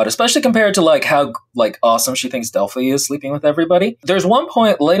really odd, especially compared to like how like awesome she thinks Delphi is sleeping with everybody. There's one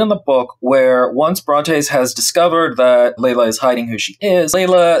point late in the book where once Brontes has discovered that Layla is hiding who she is,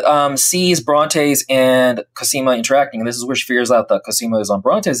 Layla sees Brontes and Cosima interacting, and this is where she figures out that Cosima is on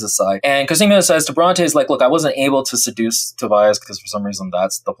Brontes' side. And Cosima says to Brontes, like, look, I wasn't able to seduce Tobias because for some reason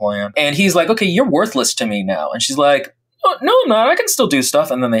that's the plan. And he's like, okay, you're worthless to me now. And she's like, oh, no, I'm not. I can still do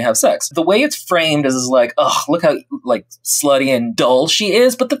stuff. And then they have sex. The way it's framed is like, oh, look how like slutty and dull she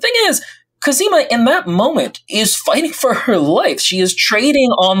is. But the thing is, Cosima, in that moment, is fighting for her life. She is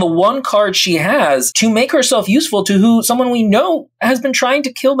trading on the one card she has to make herself useful to someone we know has been trying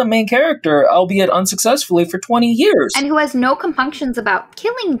to kill the main character, albeit unsuccessfully, for 20 years. And who has no compunctions about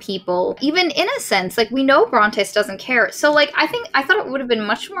killing people, even in a sense. Like, we know Brontes doesn't care. So, like, I thought it would have been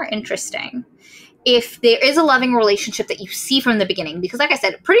much more interesting if there is a loving relationship that you see from the beginning. Because, like I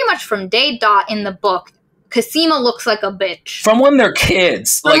said, pretty much from day dot in the book, Cosima looks like a bitch. From when they're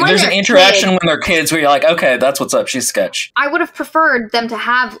kids. Like, there's an interaction when they're kids where you're like, okay, that's what's up. She's sketch. I would have preferred them to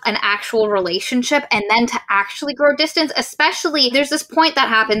have an actual relationship and then to actually grow distance. Especially, there's this point that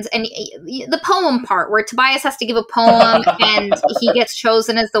happens, and the poem part where Tobias has to give a poem and he gets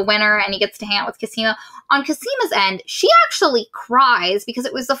chosen as the winner and he gets to hang out with Cosima. On Cosima's end, she actually cries because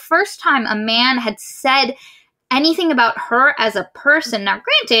it was the first time a man had said anything about her as a person. Now,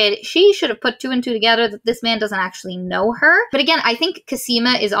 granted, she should have put 2 and 2 together that this man doesn't actually know her. But again, I think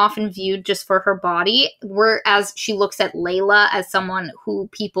Cosima is often viewed just for her body, whereas she looks at Layla as someone who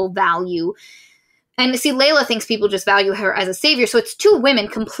people value. And see, Layla thinks people just value her as a savior. So it's 2 women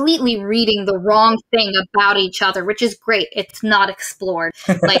completely reading the wrong thing about each other, which is great. It's not explored,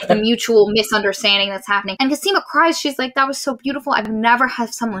 like the mutual misunderstanding that's happening. And Cosima cries. She's like, that was so beautiful. I've never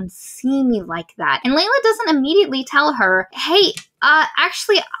had someone see me like that. And Layla doesn't immediately tell her, hey,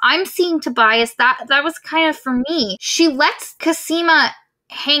 actually, I'm seeing Tobias. That was kind of for me. She lets Cosima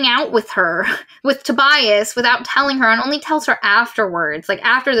hang out with her, with Tobias, without telling her, and only tells her afterwards, like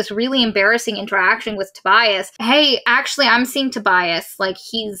after this really embarrassing interaction with Tobias, hey, actually, I'm seeing Tobias, like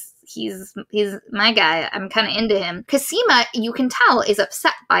he's my guy, I'm kind of into him. Cosima, you can tell, is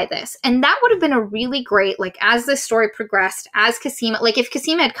upset by this, and that would have been a really great, like, as this story progressed, as Cosima, like, if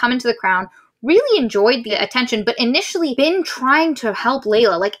Cosima had come into the crown, really enjoyed the attention, but initially been trying to help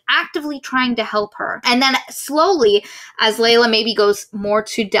Layla, like actively trying to help her. And then slowly, as Layla maybe goes more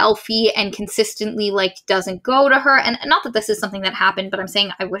to Delphi and consistently like doesn't go to her, and not that this is something that happened, but I'm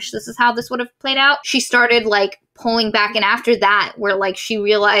saying I wish this is how this would have played out. She started like pulling back, and after that, where like she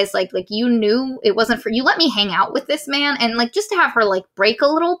realized like you knew it wasn't for you, let me hang out with this man, and like just to have her like break a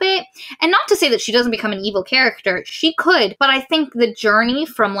little bit. And not to say that she doesn't become an evil character, she could, but I think the journey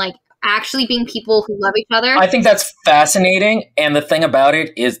from like actually being people who love each other. I think that's fascinating. And the thing about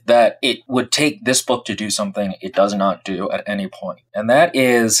it is that it would take this book to do something it does not do at any point. And that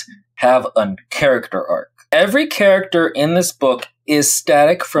is have a character arc. Every character in this book is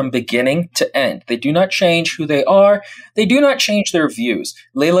static from beginning to end. They do not change who they are. They do not change their views.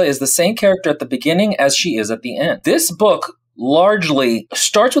 Layla is the same character at the beginning as she is at the end. This book largely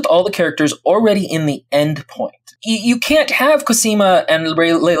starts with all the characters already in the end point. You can't have Cosima and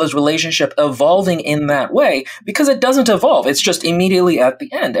Layla's relationship evolving in that way because it doesn't evolve. It's just immediately at the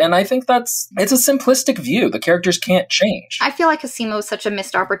end. And I think it's a simplistic view. The characters can't change. I feel like Cosima was such a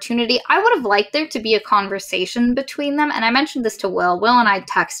missed opportunity. I would have liked there to be a conversation between them. And I mentioned this to Will. Will and I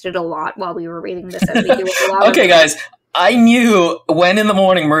texted a lot while we were reading this, as we do with a lot Okay, guys. I knew when in the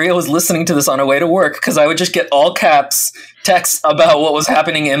morning Maria was listening to this on her way to work because I would just get all caps texts about what was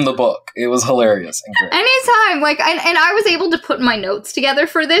happening in the book. It was hilarious and great. Anytime, like, and I was able to put my notes together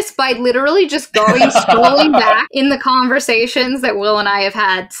for this by literally just scrolling back in the conversations that Will and I have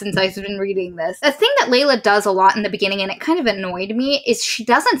had since I've been reading this. A thing that Layla does a lot in the beginning, and it kind of annoyed me, is she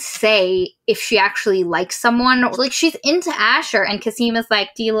doesn't say if she actually likes someone. Like, she's into Asher, and Cosima's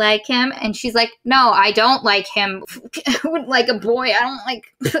like, do you like him? And she's like, no, I don't like him. Like a boy, I don't like,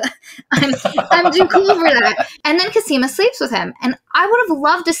 I'm too cool for that. And then Cosima sleeps with him. And I would have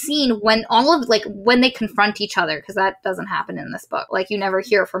loved a scene when when they confront each other, because that doesn't happen in this book. Like, you never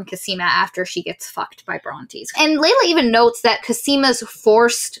hear from Cosima after she gets fucked by Brontes. And Layla even notes that Cosima's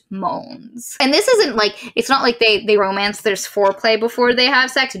forced moans. And this isn't like, it's not like they romance, there's foreplay before they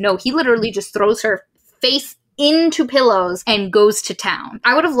have sex. No, he literally just throws her face into pillows and goes to town.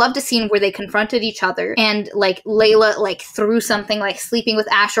 I would have loved a scene where they confronted each other and like Layla like threw something like sleeping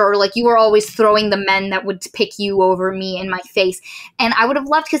with Asher, or like, you were always throwing the men that would pick you over me in my face. And I would have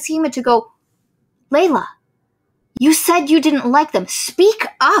loved Cosima to go, Layla, you said you didn't like them. Speak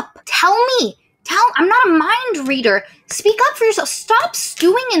up. Tell me. I'm not a mind reader. Speak up for yourself. Stop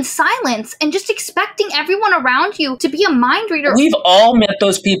stewing in silence and just expecting everyone around you to be a mind reader. We've all met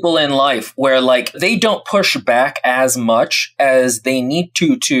those people in life where, like, they don't push back as much as they need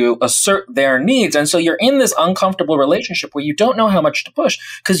to assert their needs. And so you're in this uncomfortable relationship where you don't know how much to push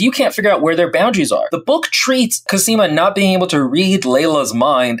because you can't figure out where their boundaries are. The book treats Cosima not being able to read Layla's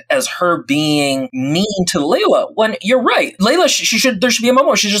mind as her being mean to Layla. When you're right, Layla, there should be a moment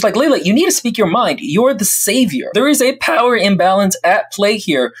where she's just like, Layla, you need to speak your mind. You're the savior. There is a power imbalance at play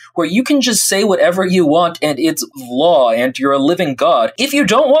here where you can just say whatever you want and it's law and you're a living god. If you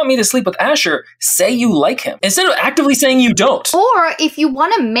don't want me to sleep with Asher, say you like him instead of actively saying you don't. Or if you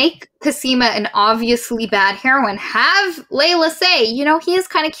want to make Cosima an obviously bad heroine, have Layla say, you know, he is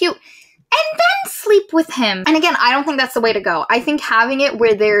kind of cute, and then sleep with him. And again, I don't think that's the way to go. I think having it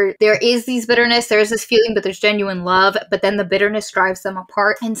where there is these bitterness, there's this feeling, but there's genuine love, but then the bitterness drives them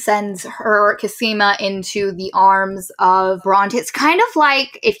apart and sends Cosima into the arms of Bronte. It's kind of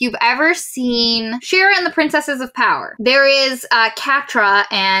like if you've ever seen Shira and the Princesses of Power. There is Catra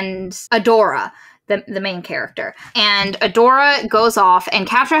and Adora, the main character. And Adora goes off, and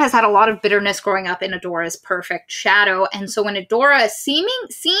Catra has had a lot of bitterness growing up in Adora's perfect shadow. And so when Adora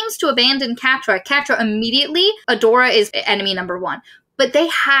seems to abandon Catra immediately, Adora is enemy number one. But they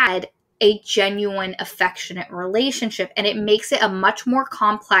had a genuine, affectionate relationship, and it makes it a much more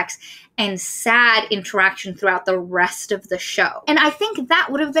complex and sad interaction throughout the rest of the show. And I think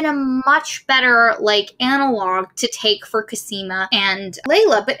that would have been a much better, like, analog to take for Cosima and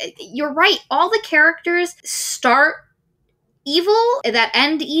Layla. But you're right, all the characters start evil, that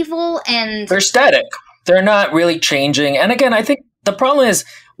end evil, and they're static. They're not really changing. And again, I think the problem is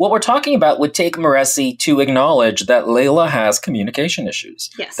what we're talking about would take Moreci to acknowledge that Layla has communication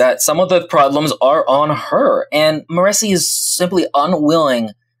issues. Yes. That some of the problems are on her. And Moreci is simply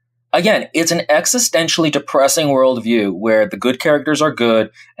unwilling. Again, it's an existentially depressing worldview where the good characters are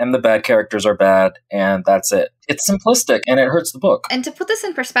good and the bad characters are bad, and that's it. It's simplistic, and it hurts the book. And to put this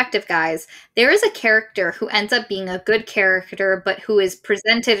in perspective, guys, there is a character who ends up being a good character, but who is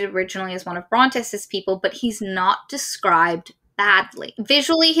presented originally as one of Brontes' people, but he's not described badly.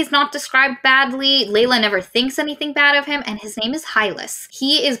 Visually, he's not described badly. Layla never thinks anything bad of him, and his name is Hylas.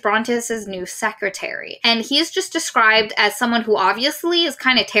 He is Brontes' new secretary, and he is just described as someone who obviously is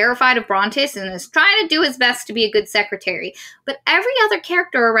kind of terrified of Brontes and is trying to do his best to be a good secretary. But every other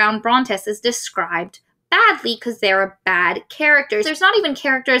character around Brontes is described badly because they're bad characters. There's not even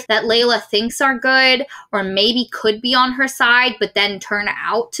characters that Layla thinks are good or maybe could be on her side but then turn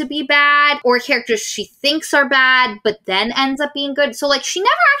out to be bad, or characters she thinks are bad but then ends up being good. So, like, she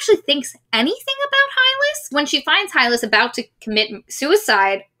never actually thinks anything about Hylas. When she finds Hylas about to commit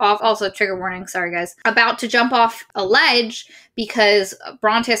suicide, also trigger warning, sorry guys, about to jump off a ledge because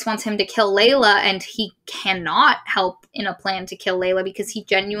Brontes wants him to kill Layla, and he cannot help in a plan to kill Layla because he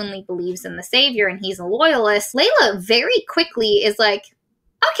genuinely believes in the savior and he's a loyalist. Layla very quickly is like,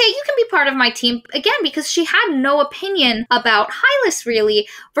 okay, you can be part of my team, again, because she had no opinion about Hylas, really,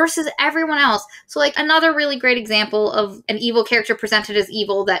 versus everyone else. So, like, another really great example of an evil character presented as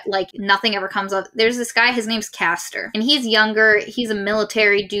evil that, like, nothing ever comes of. There's this guy, his name's Castor, and he's younger, he's a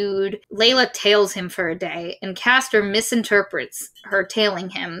military dude. Layla tails him for a day, and Castor misinterprets her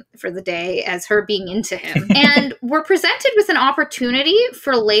tailing him for the day as her being into him. And we're presented with an opportunity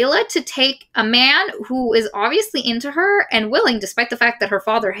for Layla to take a man who is obviously into her and willing, despite the fact that her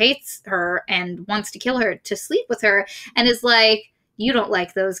father hates her and wants to kill her, to sleep with her, and is like, you don't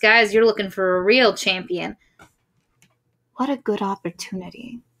like those guys, you're looking for a real champion. What a good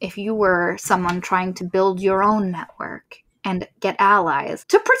opportunity if you were someone trying to build your own network and get allies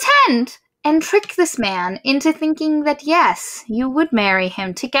to pretend and trick this man into thinking that, yes, you would marry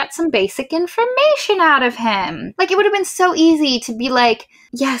him to get some basic information out of him. Like, it would have been so easy to be like,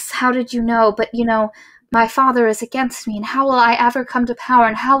 yes, how did you know? But, you know, my father is against me, and how will I ever come to power,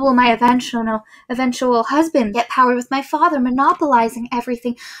 and how will my eventual husband get power with my father monopolizing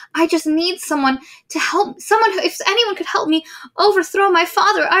everything? I just need someone to help, someone who, if anyone could help me overthrow my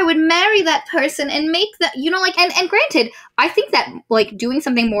father, I would marry that person and make that, you know, like, and granted, I think that, like, doing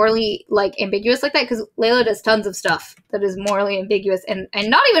something morally, like, ambiguous like that, because Layla does tons of stuff that is morally ambiguous, and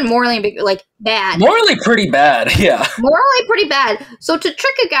not even morally ambiguous, like, bad. Morally pretty bad, yeah. Morally pretty bad. So to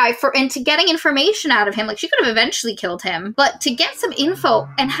trick a guy into getting information out of him, like, she could have eventually killed him, but to get some info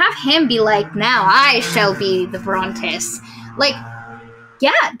and have him be like, now I shall be the Brontes. Like,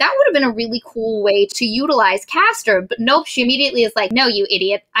 yeah, that would have been a really cool way to utilize Castor. But nope, she immediately is like, no, you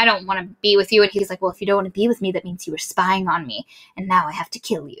idiot, I don't want to be with you. And he's like, well, if you don't want to be with me, that means you were spying on me, and now I have to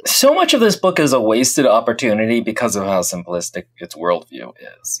kill you. So much of this book is a wasted opportunity because of how simplistic its worldview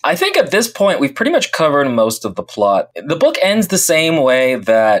is. I think at this point, we've pretty much covered most of the plot. The book ends the same way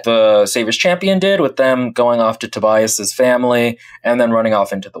that the Savior's Champion did, with them going off to Tobias's family and then running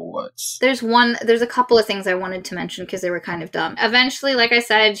off into the woods. There's a couple of things I wanted to mention because they were kind of dumb. Eventually, like I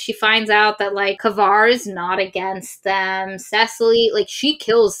said, she finds out that, like, Kavar is not against them. Cecily, like, she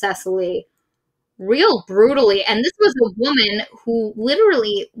kills Cecily real brutally. And this was a woman who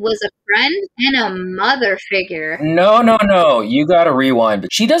literally was a friend and a mother figure. No. You gotta rewind.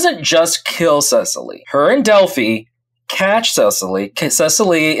 She doesn't just kill Cecily. Her and Delphi catch Cecily.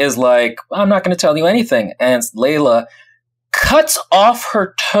 Cecily is like, I'm not going to tell you anything. And Layla cuts off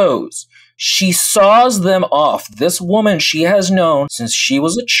her toes. She saws them off. This woman she has known since she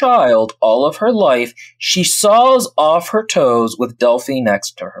was a child, all of her life, she saws off her toes with Delphi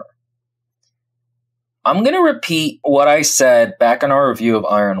next to her. I'm going to repeat what I said back in our review of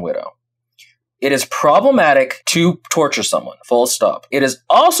Iron Widow. It is problematic to torture someone, full stop. It is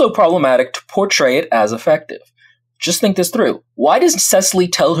also problematic to portray it as effective. Just think this through. Why does Cecily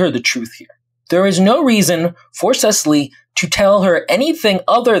tell her the truth here? There is no reason for Cecily to tell her anything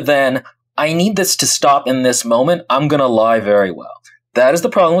other than, I need this to stop in this moment. I'm going to lie very well. That is the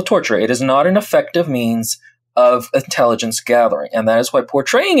problem with torture. It is not an effective means of intelligence gathering. And that is why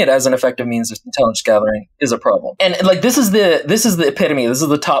portraying it as an effective means of intelligence gathering is a problem. And like this is the epitome, this is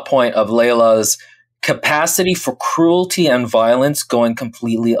the top point of Layla's capacity for cruelty and violence going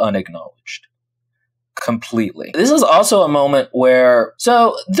completely unacknowledged. Completely. This is also a moment where,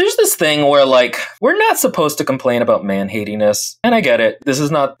 so there's this thing where, like, we're not supposed to complain about man-hatiness, and I get it. This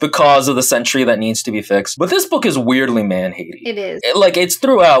is not the cause of the century that needs to be fixed, but this book is weirdly man-hating. It is. It's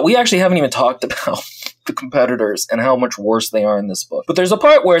throughout. We actually haven't even talked about the competitors and how much worse they are in this book. But there's a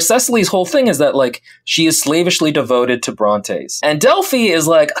part where Cecily's whole thing is that, like, she is slavishly devoted to Brontes. And Delphi is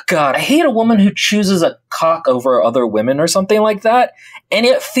like, God, I hate a woman who chooses a cock over other women or something like that. And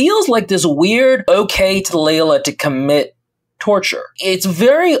it feels like this weird okay to Layla to commit torture. It's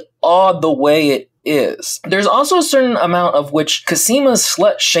very odd the way it is. There's also a certain amount of which Cosima's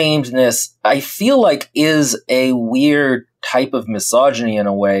slut-shamedness, I feel like, is a weird type of misogyny in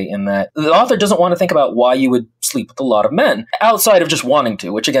a way, in that the author doesn't want to think about why you would sleep with a lot of men outside of just wanting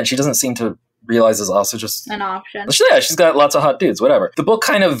to, which again, she doesn't seem to realize is also just an option. Yeah, she's got lots of hot dudes, whatever. The book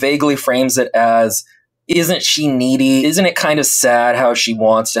kind of vaguely frames it as, isn't she needy? Isn't it kind of sad how she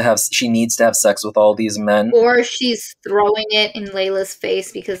needs to have sex with all these men? Or she's throwing it in Layla's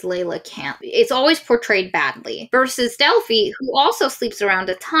face because Layla can't. It's always portrayed badly. Versus Delphi, who also sleeps around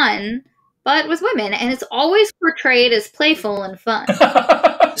a ton, but with women, and it's always portrayed as playful and fun.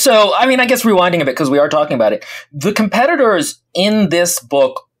 So, I mean, I guess rewinding a bit, because we are talking about it, the competitors in this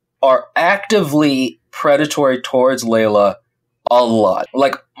book are actively predatory towards Layla a lot.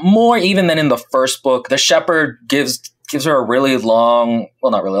 Like, more even than in the first book. The shepherd gives her a really long,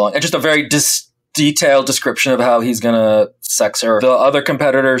 well, not really long, just a very detailed description of how he's gonna sex her. The other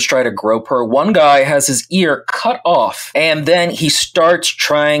competitors try to grope her. One guy has his ear cut off, and then he starts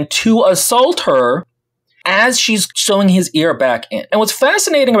trying to assault her as she's sewing his ear back in. And what's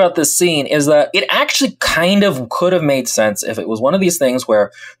fascinating about this scene is that it actually kind of could have made sense if it was one of these things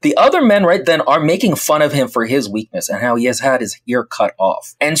where the other men right then are making fun of him for his weakness and how he has had his ear cut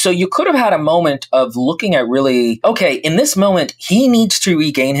off. And so you could have had a moment of looking at really, okay, in this moment, he needs to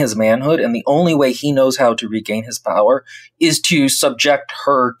regain his manhood, and the only way he knows how to regain his power is to subject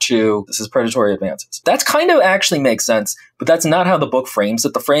her to his predatory advances. That's kind of actually makes sense, but that's not how the book frames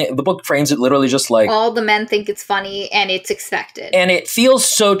it. The book frames it literally just like, all the men think it's funny and it's expected. And it feels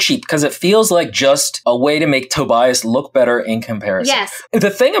so cheap because it feels like just a way to make Tobias look better in comparison. Yes.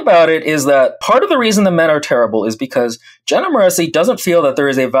 The thing about it is that part of the reason the men are terrible is because Jenna Moreci doesn't feel that there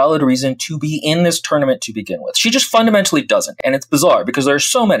is a valid reason to be in this tournament to begin with. She just fundamentally doesn't. And it's bizarre because there's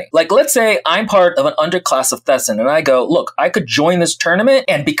so many. Like, let's say I'm part of an underclass of Thesson and I go, look, I could join this tournament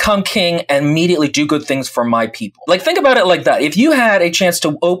and become king and immediately do good things for my people. Like, think about it like that. If you had a chance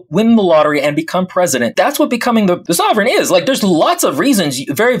to win the lottery and become president, that's what becoming the sovereign is. Like, there's lots of reasons,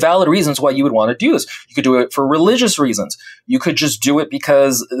 very valid reasons why you would want to do this. You could do it for religious reasons. You could just do it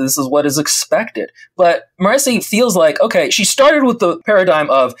because this is what is expected. But Moreci feels like, okay, she started with the paradigm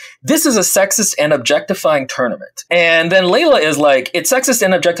of this is a sexist and objectifying tournament. And then Layla is like, it's sexist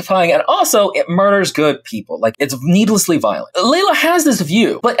and objectifying, and also it murders good people. Like, it's needlessly violent. Layla has this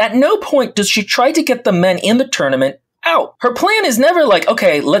view, but at no point does she try to get the men in the tournament out. Her plan is never like,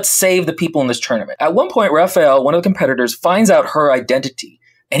 okay, let's save the people in this tournament. At one point, Raphael, one of the competitors, finds out her identity.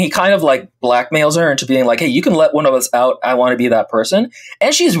 And he kind of like blackmails her into being like, hey, you can let one of us out. I want to be that person.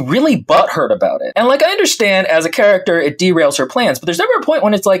 And she's really butthurt about it. And like, I understand as a character, it derails her plans, but there's never a point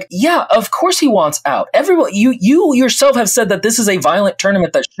when it's like, yeah, of course he wants out. Everyone, you yourself have said that this is a violent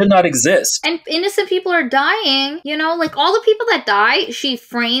tournament that should not exist. And innocent people are dying, you know, like all the people that die, she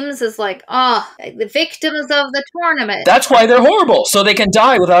frames as like, oh, the victims of the tournament. That's why they're horrible. So they can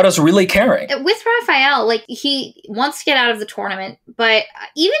die without us really caring. With Raphael, like he wants to get out of the tournament, but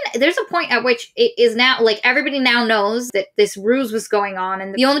even there's a point at which it is now like everybody now knows that this ruse was going on,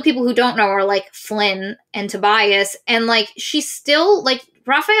 and the only people who don't know are like Flynn and Tobias, and like she's still like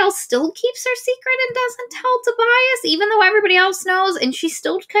Raphael still keeps her secret and doesn't tell Tobias even though everybody else knows, and she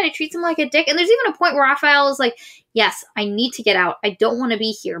still kind of treats him like a dick. And there's even a point where Raphael is like, yes, I need to get out, I don't want to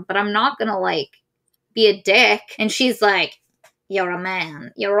be here, but I'm not gonna like be a dick. And she's like, you're a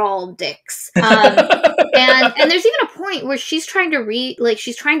man, you're all dicks. And there's even a point where she's trying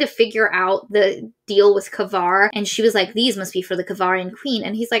to figure out the deal with Kavar, and she was like, these must be for the Kavarian queen.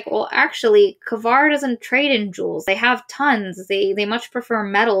 And he's like, well, actually, Kavar doesn't trade in jewels. They have tons. They much prefer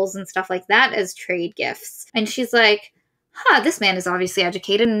metals and stuff like that as trade gifts. And she's like, this man is obviously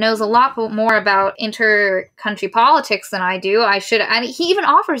educated and knows a lot more about inter-country politics than I do. And he even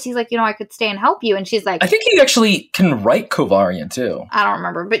offers, he's like, you know, I could stay and help you. And she's like, I think he actually can write Kovarian too. I don't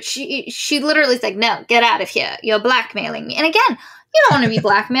remember, but she literally is like, no, get out of here. You're blackmailing me. And again, you don't want to be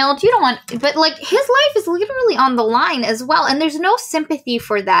blackmailed. You don't want, but like his life is literally on the line as well. And there's no sympathy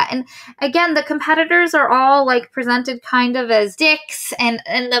for that. And again, the competitors are all like presented kind of as dicks, and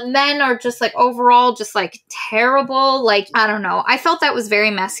the men are just like overall just like terrible. Like, I don't know. I felt that was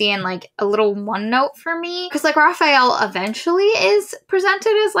very messy and like a little one note for me. Cause like Raphael eventually is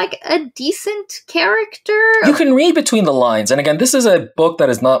presented as like a decent character. You can read between the lines. And again, this is a book that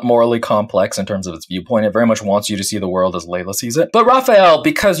is not morally complex in terms of its viewpoint. It very much wants you to see the world as Layla sees it. But Raphael,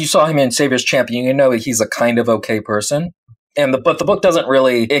 because you saw him in Savior's Champion, you know he's a kind of okay person. But the book doesn't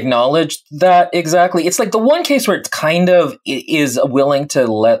really acknowledge that exactly. It's like the one case where it kind of is willing to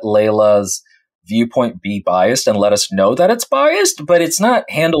let Layla's viewpoint be biased and let us know that it's biased, but it's not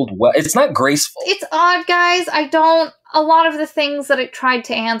handled well. It's not graceful. It's odd, guys. A lot of the things that it tried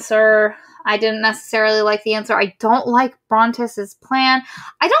to answer, I didn't necessarily like the answer. I don't like Brontes's plan.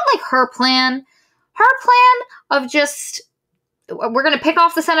 I don't like her plan. Her plan of just, we're going to pick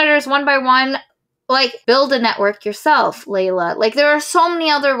off the senators one by one. Like, build a network yourself, Layla. Like, there are so many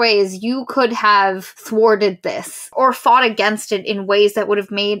other ways you could have thwarted this or fought against it in ways that would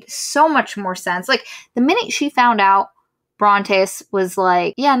have made so much more sense. Like, the minute she found out Brontes was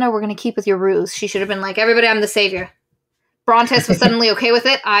like, yeah, no, we're going to keep with your ruse, she should have been like, everybody, I'm the savior. Brontes was suddenly okay with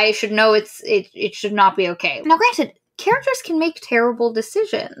it. I should know it should not be okay. Now, granted, characters can make terrible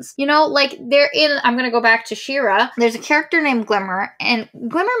decisions. You know, like I'm going to go back to Shira. There's a character named Glimmer, and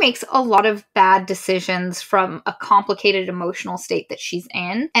Glimmer makes a lot of bad decisions from a complicated emotional state that she's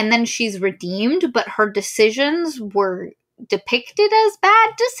in. And then she's redeemed, but her decisions were depicted as bad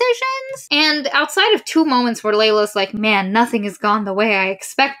decisions. And outside of 2 moments where Layla's like, man, nothing has gone the way I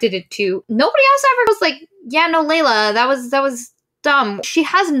expected it to, nobody else ever was like, yeah, no, Layla, that was dumb. She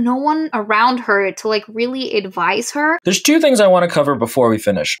has no one around her to like really advise her. There's 2 things I want to cover before we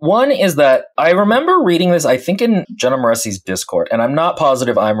finish. One is that I remember reading this, I think in Jenna Moreci's Discord, and I'm not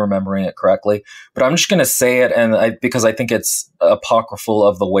positive I'm remembering it correctly, but I'm just going to say it because I think it's apocryphal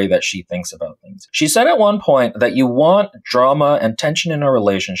of the way that she thinks about things. She said at one point that you want drama and tension in a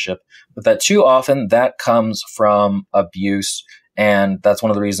relationship, but that too often that comes from abuse. And that's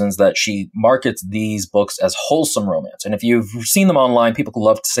one of the reasons that she markets these books as wholesome romance. And if you've seen them online, people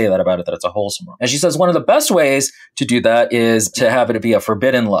love to say that about it, that it's a wholesome romance. And she says one of the best ways to do that is to have it be a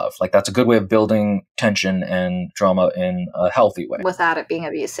forbidden love. Like, that's a good way of building tension and drama in a healthy way. Without it being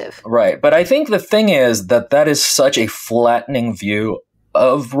abusive. Right. But I think the thing is that is such a flattening view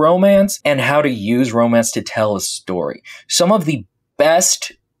of romance and how to use romance to tell a story. Some of the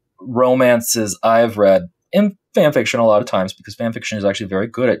best romances I've read in fanfiction a lot of times, because fanfiction is actually very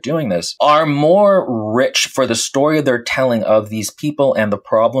good at doing this, are more rich for the story they're telling of these people and the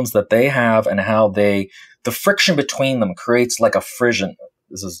problems that they have and how the friction between them creates like a frisson.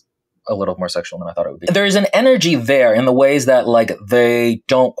 This is a little more sexual than I thought it would be. There is an energy there in the ways that like they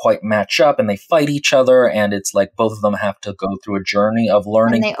don't quite match up and they fight each other, and it's like both of them have to go through a journey of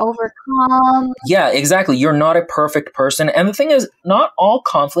learning. And they overcome. Yeah, exactly. You're not a perfect person. And the thing is, not all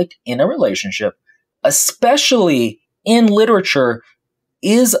conflict in a relationship, especially in literature,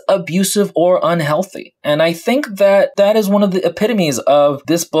 is abusive or unhealthy. And I think that that is one of the epitomes of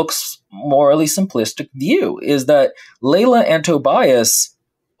this book's morally simplistic view, is that Layla and Tobias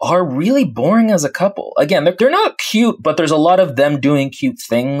are really boring as a couple. Again, they're not cute, but there's a lot of them doing cute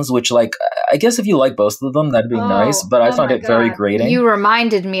things, which, like, I guess if you like both of them, that'd be nice, but I found it very grating. You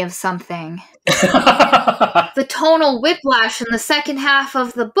reminded me of something. The tonal whiplash in the second half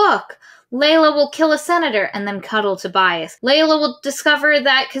of the book. Layla will kill a senator and then cuddle Tobias. Layla will discover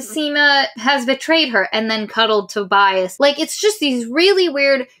that Cosima has betrayed her and then cuddle Tobias. Like, it's just these really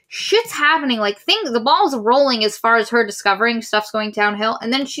weird shit's happening. Like, the ball's rolling as far as her discovering stuff's going downhill,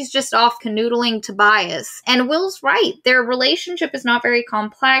 and then she's just off canoodling Tobias. And Will's right. Their relationship is not very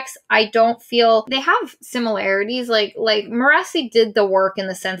complex. I don't feel they have similarities. Like Moreci did the work in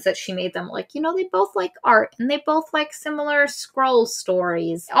the sense that she made them, like, you know, they both like art and they both like similar scroll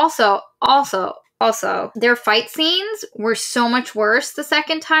stories. Also, their fight scenes were so much worse the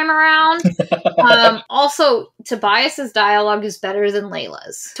second time around. Also, Tobias's dialogue is better than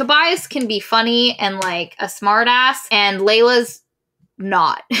Layla's. Tobias can be funny and like a smartass, and Layla's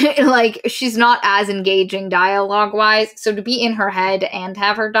not. Like, she's not as engaging dialogue-wise. So to be in her head and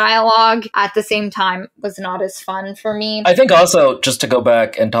have her dialogue at the same time was not as fun for me. I think also, just to go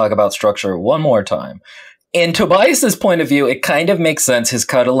back and talk about structure one more time, in Tobias's point of view, it kind of makes sense, his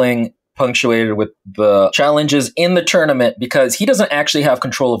cuddling punctuated with the challenges in the tournament, because he doesn't actually have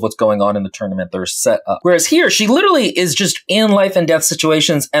control of what's going on in the tournament. They're set up. Whereas here, she literally is just in life and death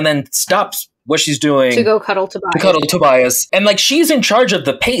situations and then stops what she's doing to go cuddle Tobias. To cuddle Tobias. And like, she's in charge of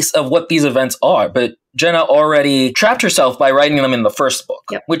the pace of what these events are. But Jenna already trapped herself by writing them in the first book,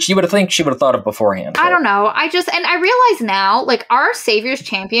 which you would think she would have thought of beforehand. I don't know. And I realize now, like, our Savior's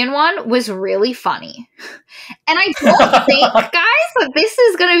Champion one was really funny. And I don't think, guys, that this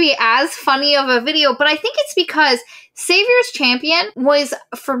is going to be as funny of a video, but I think it's because Savior's Champion was,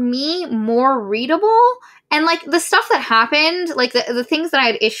 for me, more readable. And, like, the stuff that happened, like, the things that I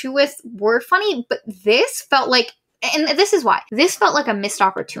had issue with were funny, but this felt like, and this is why, this felt like a missed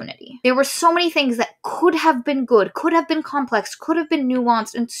opportunity. There were so many things that could have been good, could have been complex, could have been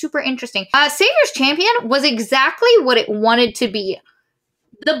nuanced, and super interesting. Savior's Champion was exactly what it wanted to be.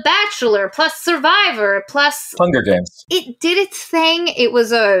 The Bachelor plus Survivor plus Hunger Games. It did its thing. It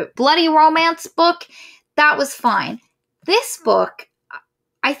was a bloody romance book. That was fine. This book,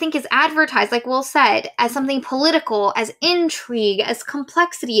 I think, is advertised, like Will said, as something political, as intrigue, as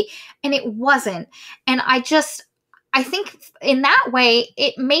complexity, and it wasn't. And I think in that way,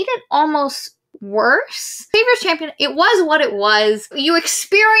 it made it almost worse. Savior's Champion, it was what it was. You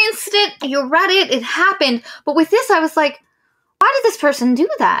experienced it, you read it, it happened. But with this, I was like, why did this person do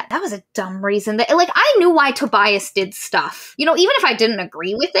that? That was a dumb reason. Like, I knew why Tobias did stuff. You know, even if I didn't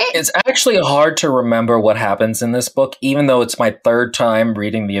agree with it. It's actually hard to remember what happens in this book, even though it's my third time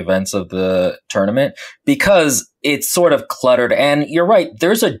reading the events of the tournament, because it's sort of cluttered. And you're right,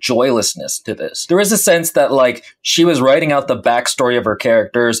 there's a joylessness to this. There is a sense that, like, she was writing out the backstory of her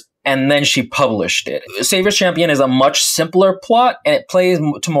characters and then she published it. Savior's Champion is a much simpler plot, and it plays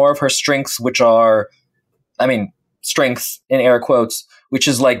to more of her strengths, which are, strengths in air quotes, which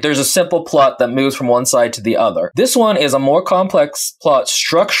is like, there's a simple plot that moves from one side to the other. This one is a more complex plot,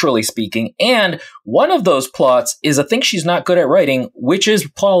 structurally speaking, and one of those plots is a thing she's not good at writing, which is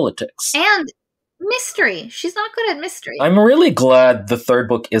politics. And mystery. She's not good at mystery. I'm really glad the third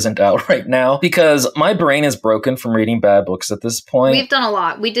book isn't out right now, because my brain is broken from reading bad books at this point. We've done a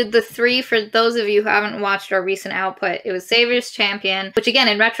lot. We did the 3, for those of you who haven't watched our recent output. It was Savior's Champion, which again,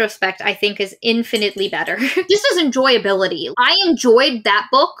 in retrospect, I think is infinitely better. Just as enjoyability. I enjoyed that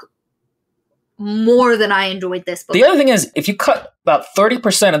book more than I enjoyed this book. The other thing is, if you cut about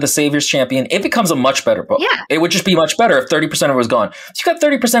 30% of the Savior's Champion, it becomes a much better book. Yeah. It would just be much better if 30% of it was gone. If you cut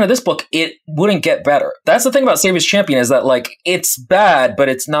 30% of this book, it wouldn't get better. That's the thing about Savior's Champion, is that, like, it's bad, but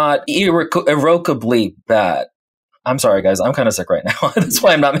it's not irrevocably bad. I'm sorry, guys. I'm kind of sick right now. That's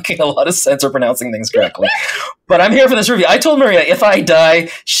why I'm not making a lot of sense or pronouncing things correctly. But I'm here for this review. I told Maria, if I die,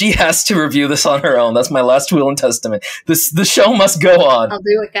 she has to review this on her own. That's my last will and testament. The show must go on. I'll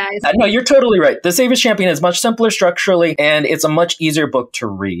do it, guys. No, you're totally right. The Savior's Champion is much simpler structurally, and it's a much easier book to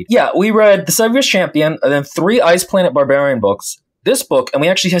read. Yeah, we read The Savior's Champion, and then 3 Ice Planet Barbarian books. This book, and we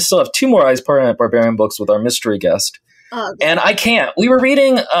actually still have 2 more Ice Planet Barbarian books with our mystery guest. And I can't. We were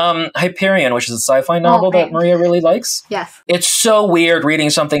reading Hyperion, which is a sci-fi novel that Maria really likes. Yes. It's so weird reading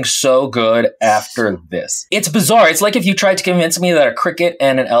something so good after this. It's bizarre. It's like if you tried to convince me that a cricket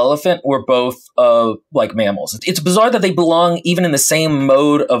and an elephant were both like mammals. It's bizarre that they belong even in the same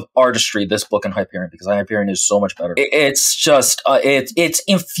mode of artistry, this book and Hyperion, because Hyperion is so much better. It's just, it's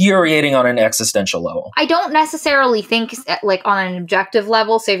infuriating on an existential level. I don't necessarily think, like, on an objective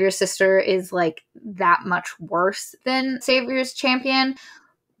level, Savior's Sister is, like, that much worse than Savior's Champion,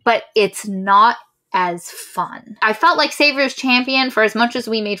 but it's not as fun. I felt like Savior's Champion, for as much as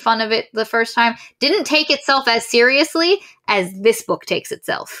we made fun of it the first time, didn't take itself as seriously as this book takes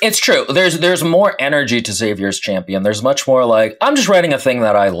itself. It's true. There's more energy to Savior's Champion. There's much more like, I'm just writing a thing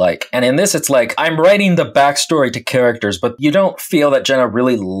that I like. And in this, it's like, I'm writing the backstory to characters, but you don't feel that Jenna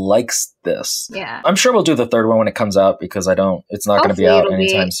really likes this. Yeah. I'm sure we'll do the third one when it comes out, because it's not going to be out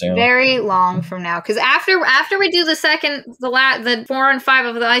anytime soon. Very long from now. Because after we do the 4 and 5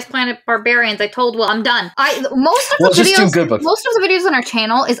 of the Ice Planet Barbarians, I told Will, I'm done. Most of the videos on our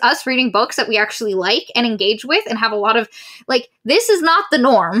channel is us reading books that we actually like and engage with and have a lot of, like, this is not the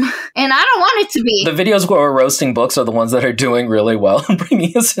norm, and I don't want it to be. The videos where we're roasting books are the ones that are doing really well and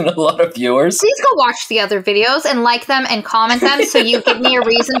bringing us in a lot of viewers. Please go watch the other videos and like them and comment them so you give me a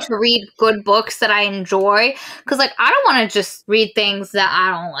reason to read good books that I enjoy. Because, like, I don't want to just read things that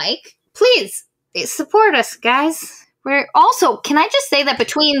I don't like. Please, support us, guys. We're also, can I just say that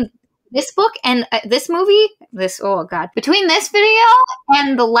between this book and this movie, between this video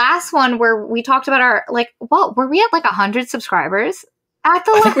and the last one where we talked about our, like, what, were we at like 100 subscribers? I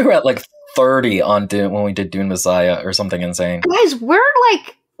think we were at like 30 on when we did Dune Messiah or something insane. Guys, we're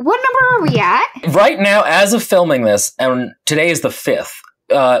like, what number are we at? Right now, as of filming this, and today is the 5th,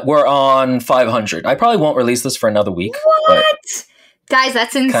 we're on 500. I probably won't release this for another week. What? Guys,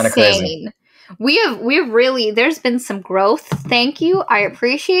 that's insane. Kinda crazy. We've really, there's been some growth. Thank you. I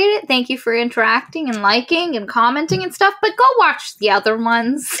appreciate it. Thank you for interacting and liking and commenting and stuff, but go watch the other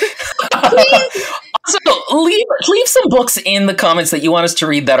ones. Please. Also, leave some books in the comments that you want us to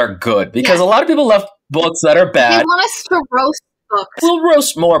read that are good, because a lot of people love books that are bad. They want us to roast books. We'll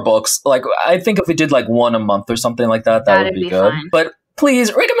roast more books. Like, I think if we did like one a month or something like that, that would be good. Fine. But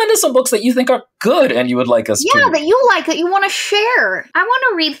please recommend us some books that you think are good and you would like us to. Yeah, that you like, that you want to share. I want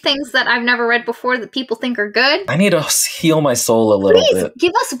to read things that I've never read before that people think are good. I need to heal my soul a little bit.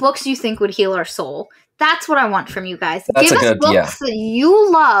 Give us books you think would heal our soul. That's what I want from you guys. Give us books that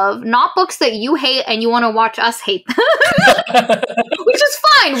you love, not books that you hate and you want to watch us hate them. Which is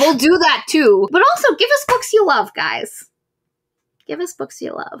fine. We'll do that too. But also, give us books you love, guys. Give us books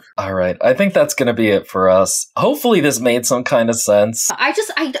you love. All right. I think that's going to be it for us. Hopefully this made some kind of sense. I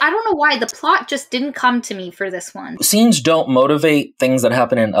don't know why. The plot just didn't come to me for this one. Scenes don't motivate things that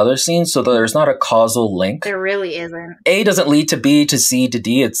happen in other scenes, so there's not a causal link. There really isn't. A doesn't lead to B to C to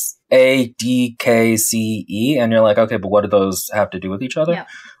D. It's A, D, K, C, E. And you're like, okay, but what do those have to do with each other? Yep.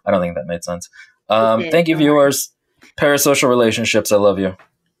 I don't think that made sense. Thank you, viewers. Parasocial relationships, I love you.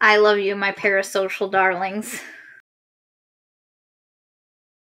 I love you, my parasocial darlings.